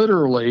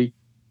 literally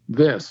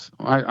this.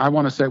 I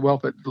want to say,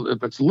 well,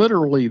 if it's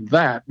literally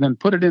that, then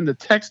put it in the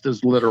text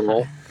as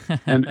literal,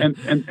 and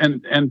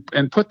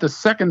put the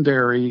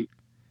secondary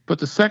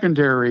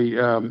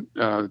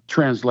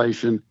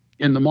translation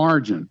in the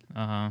margin.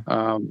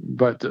 Uh-huh.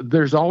 But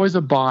there's always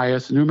a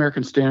bias. The New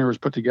American Standard was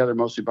put together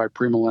mostly by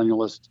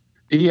premillennialists.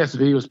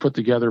 ESV was put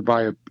together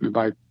by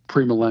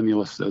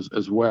premillennialists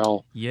as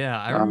well. Yeah,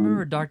 I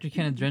remember Dr.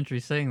 Kenneth Gentry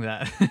saying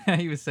that.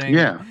 He was saying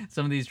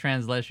some of these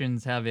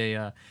translations have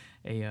a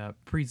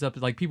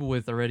presuppose, like people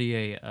with already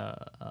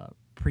a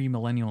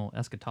premillennial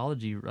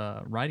eschatology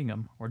writing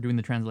them or doing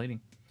the translating.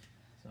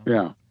 So.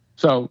 Yeah.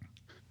 So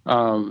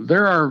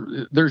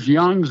there's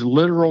Young's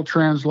literal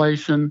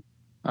translation.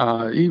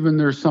 Even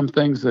there's some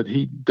things that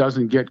he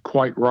doesn't get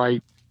quite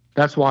right.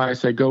 That's why I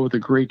say go with the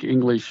Greek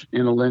English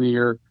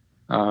interlinear.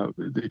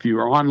 If you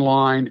are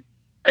online,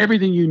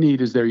 everything you need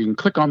is there. You can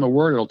click on the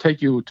word. It'll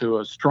take you to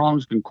a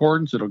Strong's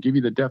Concordance. It'll give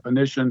you the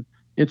definition.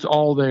 It's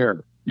all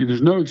there.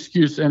 There's no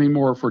excuse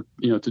anymore for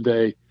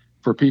today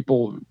for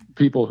people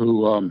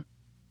who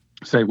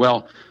say,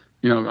 well,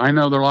 I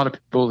know there are a lot of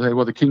people who say,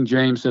 well, the King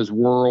James says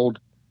world,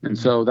 and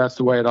so that's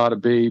the way it ought to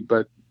be.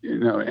 But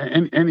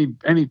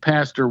any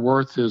pastor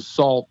worth his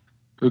salt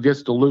who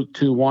gets to Luke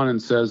 2:1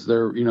 and says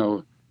they're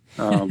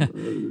they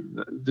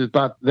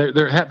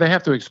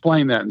have to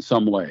explain that in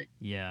some way.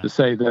 Yeah. To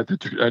say that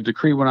a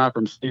decree went out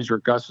from Caesar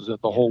Augustus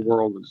that the whole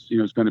world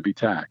is going to be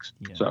taxed.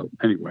 Yeah. So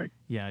anyway.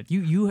 Yeah.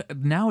 You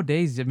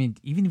nowadays, I mean,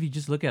 even if you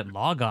just look at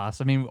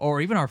Logos, I mean, or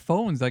even our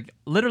phones, like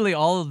literally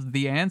all of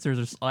the answers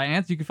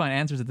you can find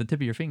answers at the tip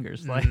of your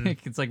fingers. Mm-hmm.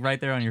 Like it's like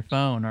right there on your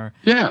phone. Or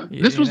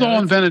this was all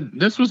invented.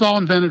 This was all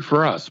invented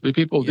for us.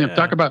 People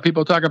talk about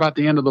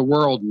the end of the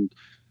world, and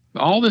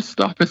all this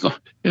stuff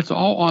it's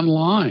all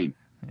online.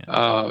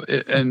 Yeah.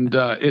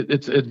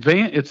 It's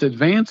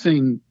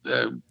advancing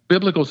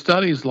biblical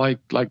studies like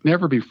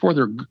never before.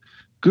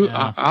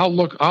 I'll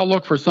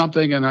look for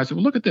something, and I said,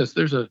 well, look at this.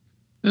 There's a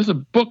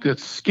book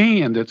that's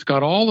scanned. It's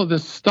got all of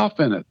this stuff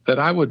in it that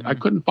I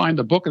couldn't find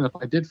the book, and if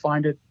I did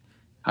find it,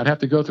 I'd have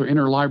to go through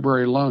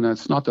interlibrary loan. And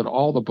it's not that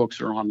all the books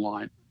are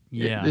online.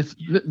 Yeah.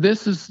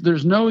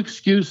 There's no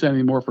excuse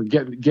anymore for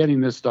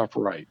getting this stuff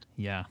right.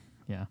 Yeah.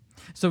 Yeah.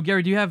 So,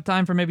 Gary, do you have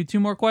time for maybe 2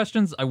 more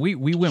questions? We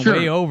went Sure.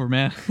 way over,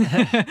 man.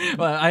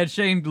 Well, I had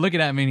Shane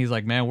looking at me, and he's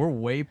like, man, we're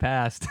way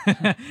past.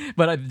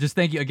 But I just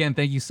thank you again.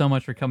 Thank you so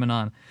much for coming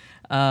on.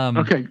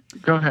 Okay,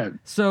 go ahead.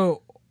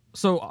 So,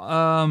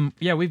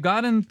 yeah, we've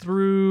gotten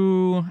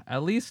through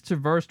at least to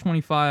verse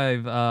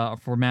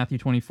 25 for Matthew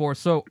 24.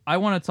 So I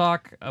want to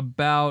talk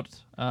about,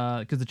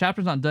 because the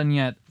chapter's not done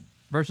yet,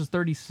 verses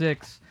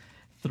 36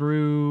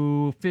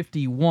 through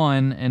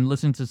 51, and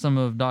listen to some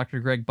of Dr.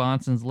 Greg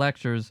Bonson's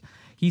lectures.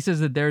 He says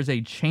that there's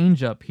a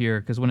change up here,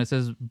 because when it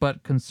says,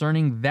 but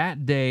concerning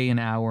that day and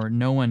hour,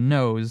 no one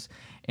knows.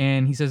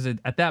 And he says that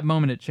at that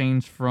moment it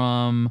changed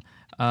from...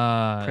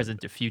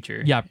 present to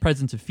future. Yeah,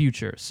 present to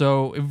future.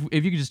 So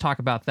if you could just talk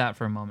about that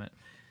for a moment.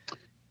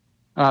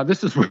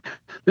 This is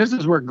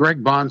where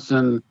Greg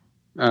Bonson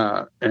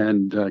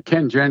and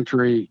Ken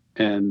Gentry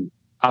and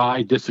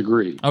I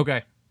disagree.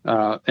 Okay.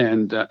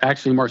 And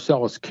actually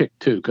Marcellus Kick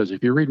too, because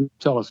if you read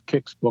Marcellus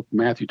Kick's book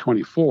Matthew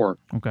 24,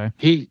 Okay.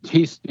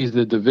 he's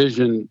the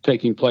division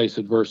taking place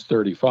at verse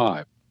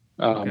 35.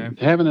 Okay.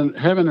 Heaven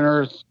and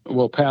earth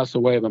will pass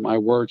away, but my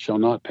word shall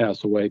not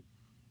pass away.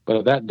 But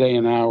of that day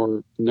and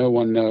hour, no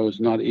one knows,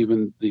 not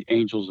even the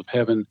angels of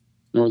heaven,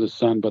 nor the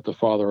Son, but the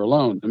Father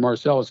alone. And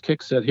Marcellus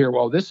Kick said here,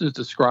 well, this is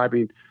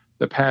describing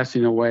the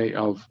passing away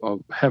of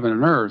heaven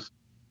and earth,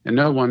 and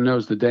no one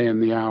knows the day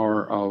and the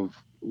hour of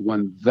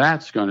when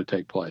that's going to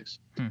take place.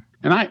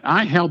 And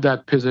I held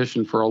that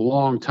position for a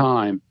long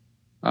time,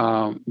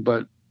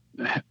 but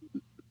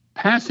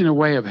passing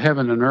away of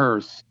heaven and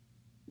earth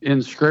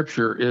in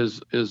Scripture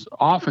is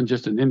often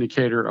just an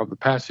indicator of the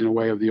passing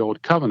away of the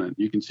old covenant.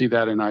 You can see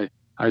that in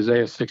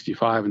Isaiah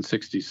 65 and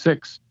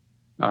 66.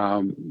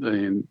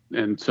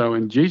 And so,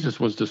 and Jesus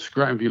was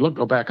described, if you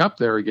go back up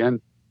there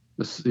again,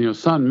 the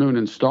sun, moon,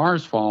 and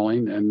stars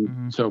falling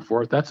and so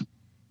forth, that's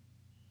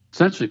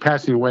essentially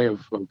passing away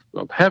of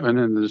heaven,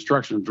 and the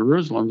destruction of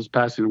Jerusalem is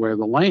passing away of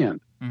the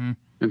land.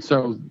 And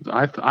so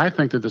I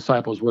think the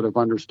disciples would have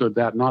understood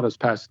that not as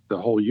past the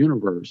whole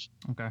universe.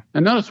 Okay.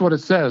 And notice what it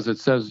says. It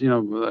says, no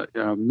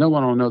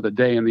one will know the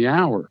day and the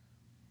hour.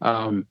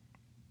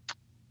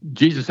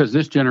 Jesus says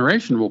this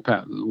generation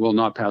will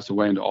not pass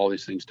away until all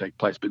these things take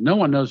place. But no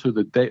one knows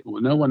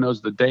no one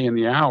knows the day and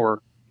the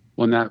hour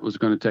when that was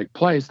going to take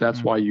place.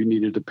 That's why you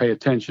needed to pay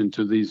attention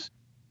to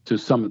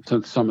some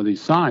of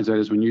these signs. That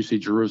is when you see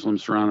Jerusalem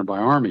surrounded by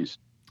armies.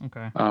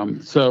 Okay.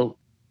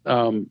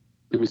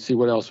 Let me see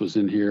what else was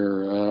in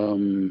here.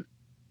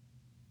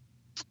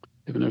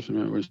 Even there's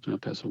no words to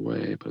not pass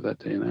away, but that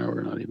day and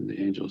hour, not even the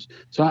angels.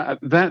 I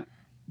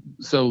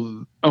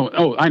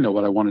know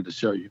what I wanted to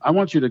show you. I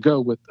want you to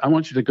go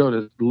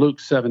to Luke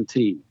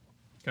 17.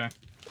 Okay.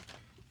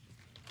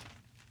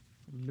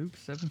 Luke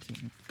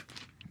 17.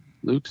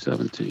 Luke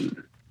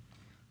 17.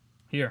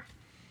 Here.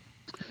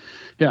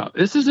 Yeah,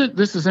 this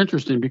is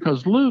interesting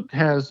because Luke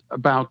has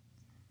about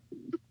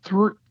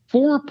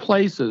 4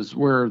 places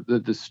where the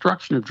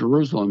destruction of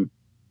Jerusalem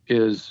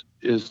is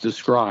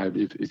described.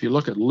 If you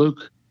look at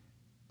Luke,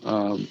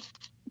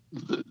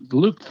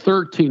 Luke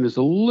 13 is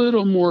a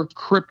little more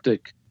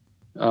cryptic.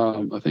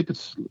 I think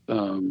it's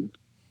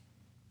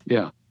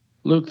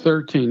Luke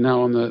 13.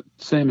 Now on the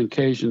same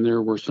occasion,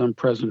 there were some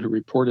present who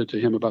reported to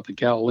him about the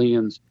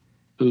Galileans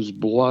whose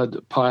blood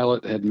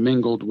Pilate had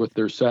mingled with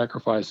their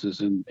sacrifices,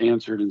 and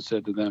answered and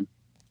said to them,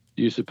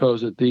 do you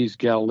suppose that these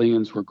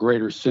Galileans were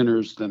greater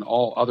sinners than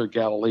all other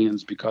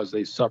Galileans because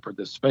they suffered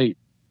this fate?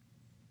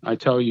 I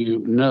tell you,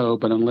 no,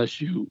 but unless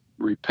you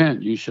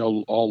repent, you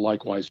shall all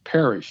likewise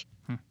perish.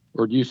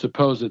 Or do you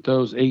suppose that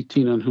those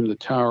 18 on whom the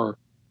tower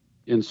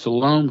in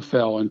Siloam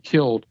fell and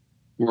killed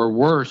were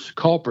worse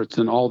culprits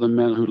than all the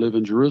men who live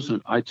in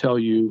Jerusalem? I tell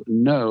you,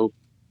 no,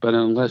 but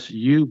unless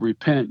you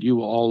repent, you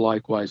will all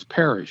likewise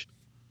perish.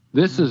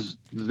 This is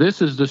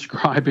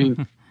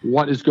describing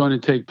what is going to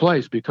take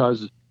place,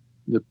 because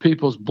the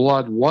people's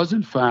blood was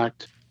in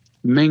fact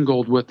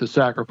mingled with the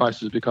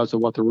sacrifices because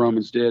of what the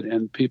Romans did,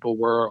 and people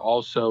were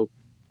also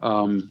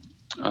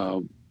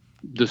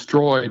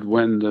destroyed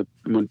when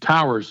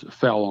towers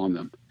fell on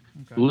them.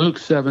 Okay. Luke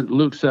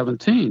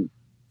 17,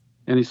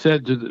 and he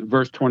said to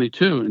verse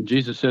 22, and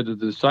Jesus said to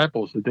the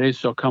disciples, the days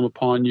shall come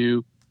upon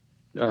you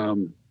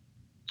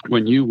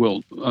when you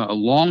will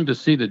long to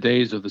see the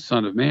days of the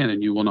Son of Man,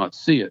 and you will not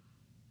see it.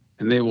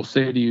 And they will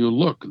say to you,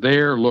 look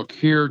there, look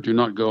here, do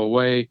not go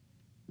away,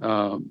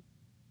 and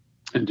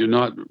do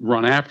not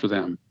run after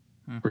them.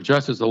 For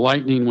just as the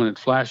lightning, when it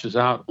flashes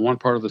out one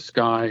part of the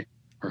sky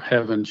or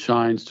heaven,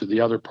 shines to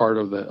the other part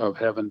of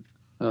heaven,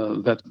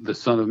 that the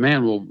Son of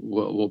Man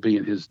will be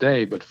in his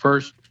day. But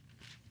first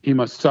he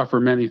must suffer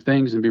many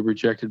things and be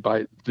rejected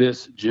by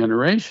this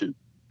generation.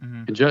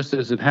 And just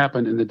as it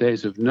happened in the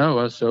days of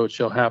Noah, so it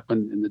shall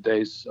happen in the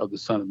days of the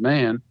Son of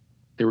Man.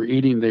 They were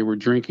eating, they were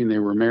drinking, they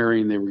were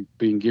marrying, they were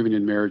being given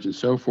in marriage, and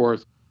so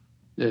forth.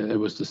 It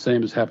was the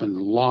same as happened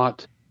to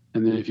Lot.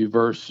 And then if you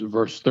verse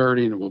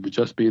 30,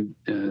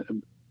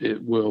 and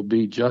it will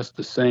be just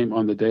the same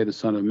on the day the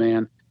Son of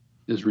Man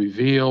is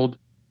revealed.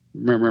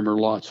 Remember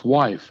Lot's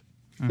wife.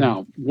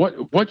 Now,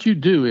 what you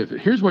do,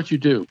 here's what you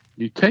do.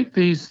 You take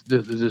the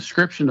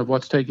description of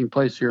what's taking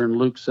place here in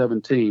Luke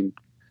 17,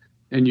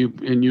 and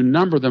you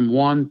number them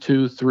 1,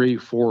 2, 3,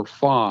 4,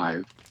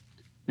 5.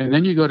 And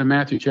then you go to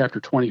Matthew chapter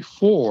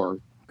 24.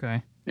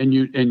 Okay. And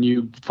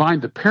you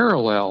find the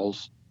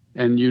parallels,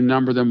 and you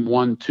number them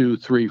 1, 2,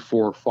 3,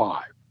 4,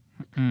 5.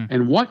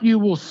 And what you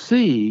will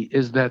see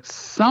is that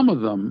some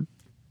of them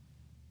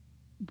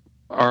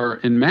are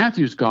in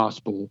Matthew's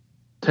gospel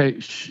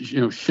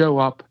show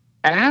up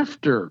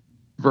after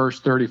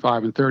verse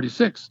 35 and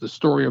 36, the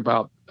story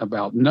about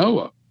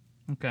Noah,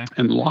 okay,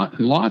 and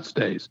Lot's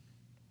days.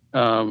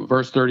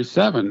 Verse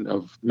 37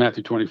 of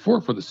Matthew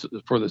 24, for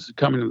the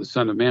coming of the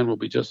Son of Man will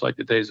be just like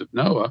the days of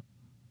Noah.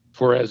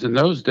 For as in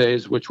those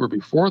days which were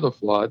before the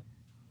flood,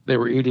 they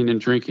were eating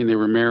and drinking, they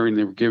were marrying,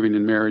 they were giving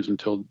in marriage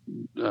until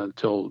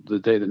the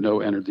day that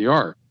Noah entered the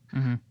ark.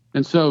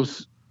 And so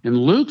in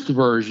Luke's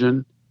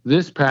version,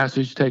 this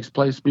passage takes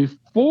place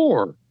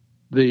before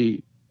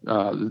the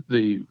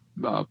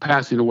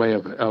passing away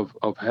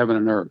of heaven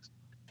and earth.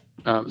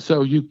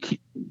 So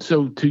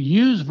to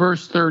use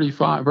verses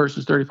 35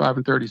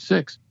 and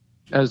 36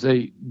 as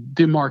a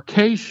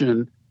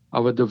demarcation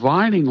of a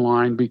dividing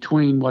line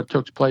between what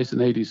took place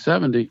in AD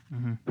 70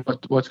 and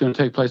what's going to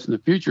take place in the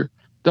future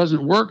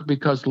doesn't work,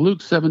 because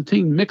Luke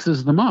 17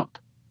 mixes them up.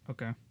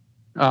 Okay.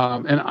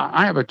 And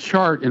I have a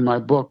chart in my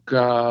book,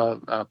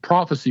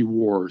 Prophecy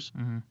Wars,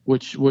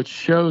 which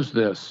shows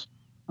this.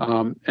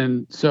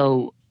 And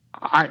so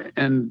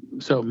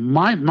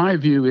my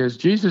view is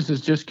Jesus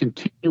is just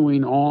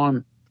continuing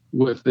on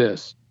with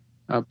this.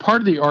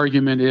 Part of the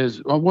argument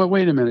is, well,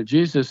 wait a minute.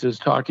 Jesus is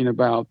talking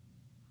about,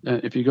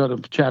 if you go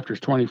to chapters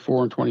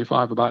 24 and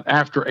 25, about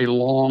after a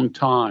long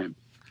time.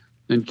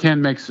 Then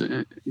Ken makes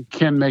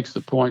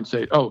the point,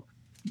 say, oh,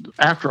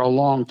 after a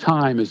long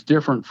time is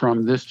different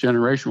from this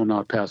generation will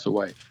not pass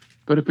away.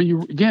 But if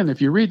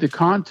you read the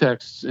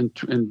context in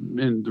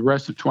the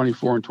rest of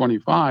 24 and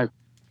 25,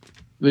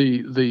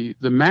 the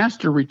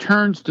master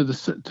returns to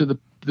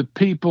the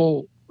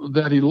people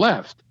that he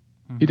left.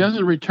 He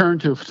doesn't return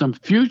to some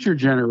future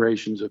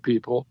generations of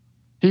people.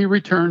 He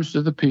returns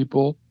to the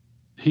people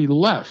he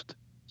left.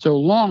 So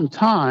long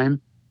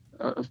time,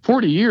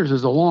 40 years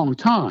is a long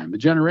time. The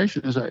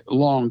generation is a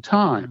long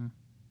time.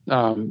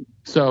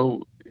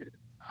 So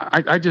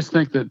I just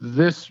think that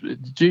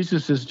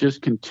Jesus is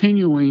just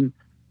continuing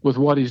with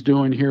what he's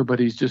doing here, but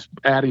he's just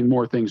adding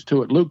more things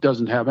to it. Luke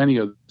doesn't have any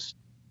of this.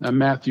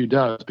 Matthew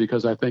does,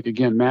 because I think,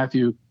 again,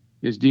 Matthew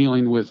is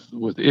dealing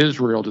with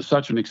Israel to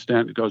such an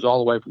extent, it goes all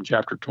the way from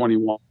chapter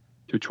 21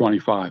 to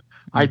 25.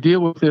 I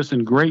deal with this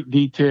in great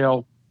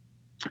detail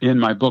in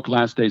my book,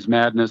 Last Days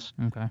Madness.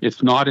 Okay.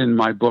 It's not in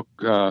my book,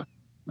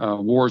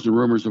 Wars and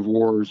Rumors of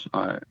Wars,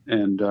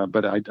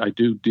 but I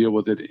do deal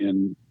with it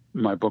in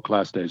my book,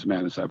 Last Days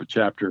Madness. I have a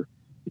chapter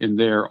in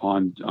there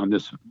on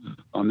this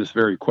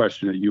very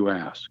question that you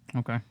asked.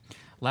 Okay.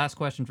 Last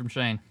question from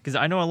Shane. Because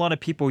I know a lot of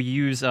people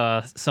use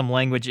some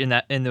language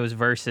in those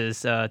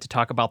verses to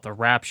talk about the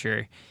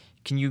rapture.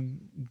 Can you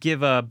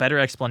give a better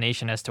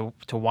explanation as to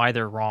why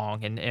they're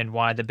wrong and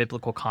why the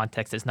biblical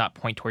context does not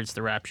point towards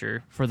the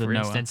rapture? For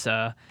Noah. Instance,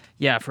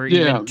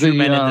 even two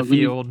men in the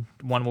field,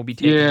 one will be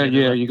taken.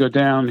 You go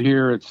down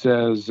here, it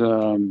says,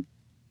 for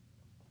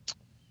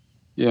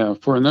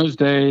in those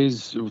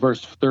days,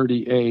 verse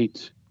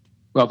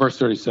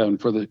 37,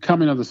 for the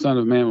coming of the Son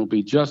of Man will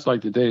be just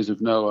like the days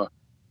of Noah.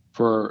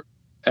 For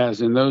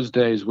as in those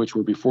days which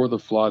were before the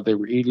flood, they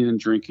were eating and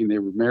drinking, they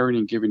were marrying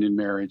and giving in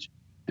marriage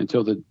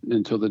until the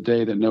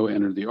day that Noah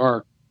entered the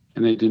ark.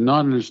 And they did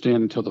not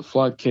understand until the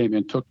flood came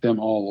and took them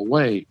all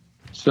away.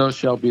 So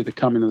shall be the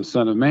coming of the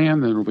Son of Man.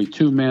 There will be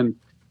two men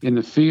in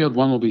the field,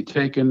 one will be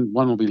taken,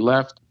 one will be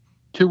left.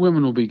 Two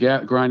women will be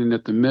grinding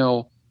at the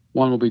mill,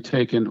 one will be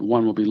taken,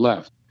 one will be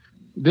left.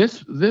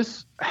 This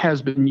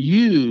has been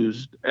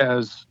used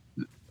as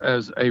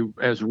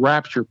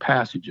rapture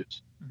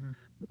passages.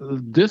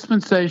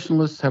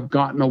 Dispensationalists have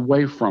gotten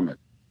away from it.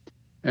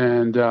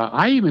 And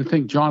I even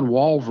think John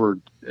Walvoord,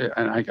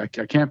 and I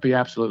can't be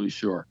absolutely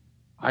sure,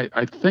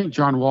 I think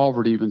John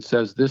Walvoord even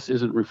says this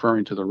isn't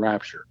referring to the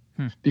rapture.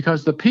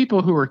 Because the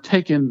people who are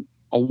taken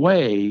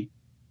away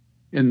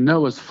in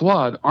Noah's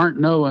flood aren't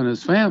Noah and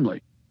his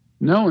family.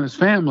 Noah and his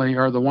family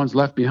are the ones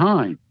left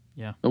behind.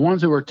 Yeah. The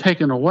ones who are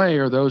taken away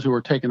are those who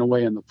were taken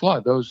away in the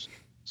flood.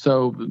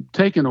 So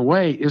taken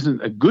away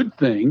isn't a good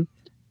thing.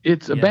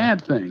 It's a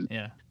bad thing.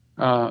 Yeah.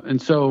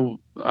 And so,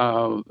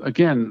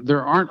 again,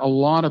 there aren't a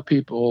lot of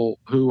people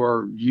who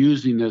are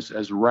using this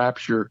as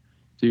rapture,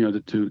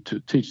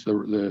 to teach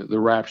the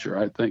rapture.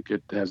 I think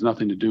it has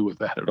nothing to do with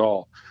that at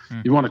all.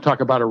 You want to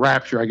talk about a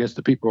rapture, I guess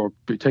the people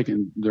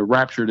they're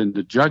raptured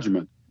into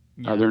judgment.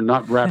 Yeah. They're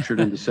not raptured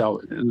into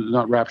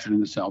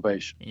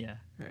salvation. Yeah,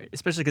 right.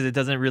 Especially because it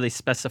doesn't really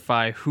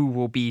specify who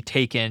will be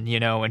taken,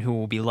 and who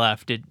will be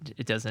left.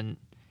 It doesn't.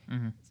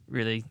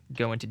 really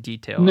go into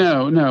detail.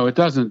 No, it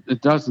doesn't.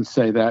 It doesn't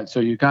say that. So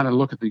you got to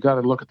look at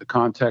the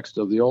context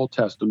of the Old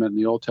Testament. And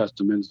the Old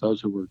Testament is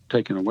those who were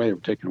taken away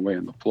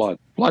in the flood.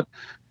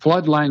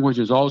 Flood language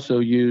is also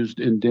used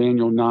in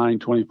Daniel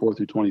 9:24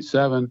 through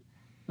 27,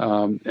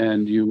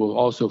 and you will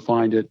also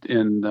find it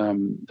in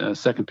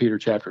 2 Peter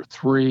chapter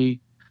 3.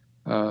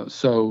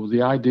 So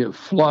the idea of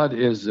flood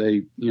is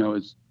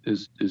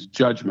is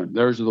judgment.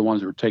 Those are the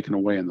ones that were taken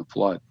away in the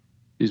flood.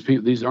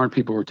 These aren't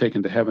people who were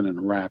taken to heaven in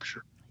a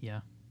rapture. Yeah.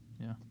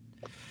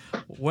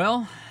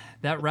 Well,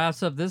 that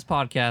wraps up this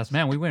podcast.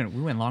 Man, we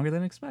went longer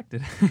than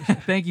expected.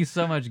 Thank you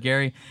so much,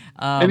 Gary.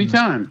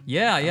 Anytime.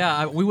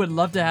 Yeah. We would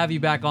love to have you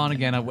back on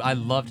again. I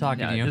love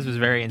talking to you. This was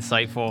very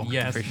insightful.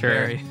 Yes, for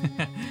sure.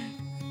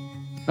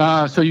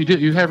 Very. So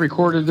you have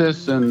recorded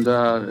this, and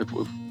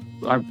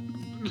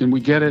can we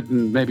get it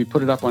and maybe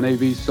put it up on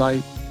AV's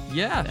site?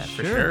 Yeah,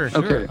 for sure.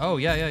 sure. Okay. Oh,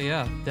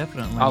 yeah,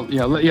 definitely.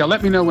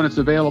 Let me know when it's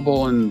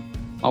available, and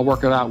I'll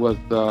work it out with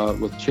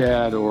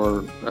Chad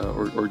or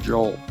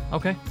Joel.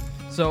 Okay.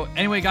 So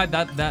anyway, guys,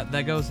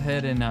 that goes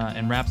ahead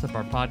and wraps up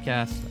our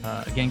podcast.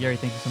 Again, Gary,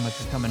 thank you so much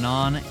for coming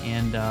on,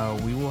 and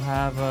we will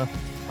have,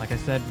 like I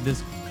said,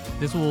 this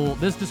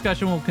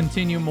discussion will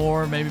continue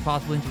more, maybe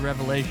possibly into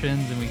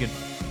Revelations, and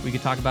we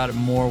could talk about it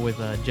more with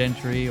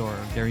Gentry or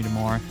Gary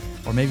DeMar,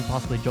 or maybe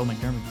possibly Joel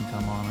McDermott can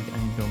come on.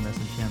 I need to go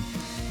message him.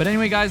 But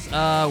anyway, guys,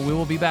 we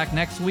will be back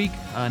next week,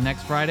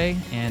 next Friday,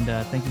 and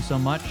thank you so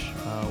much.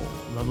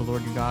 Love the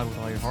Lord your God with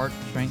all your heart,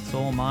 strength,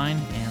 soul,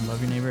 mind, and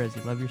love your neighbor as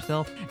you love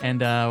yourself.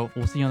 And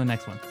we'll see you on the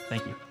next one.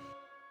 Thank you.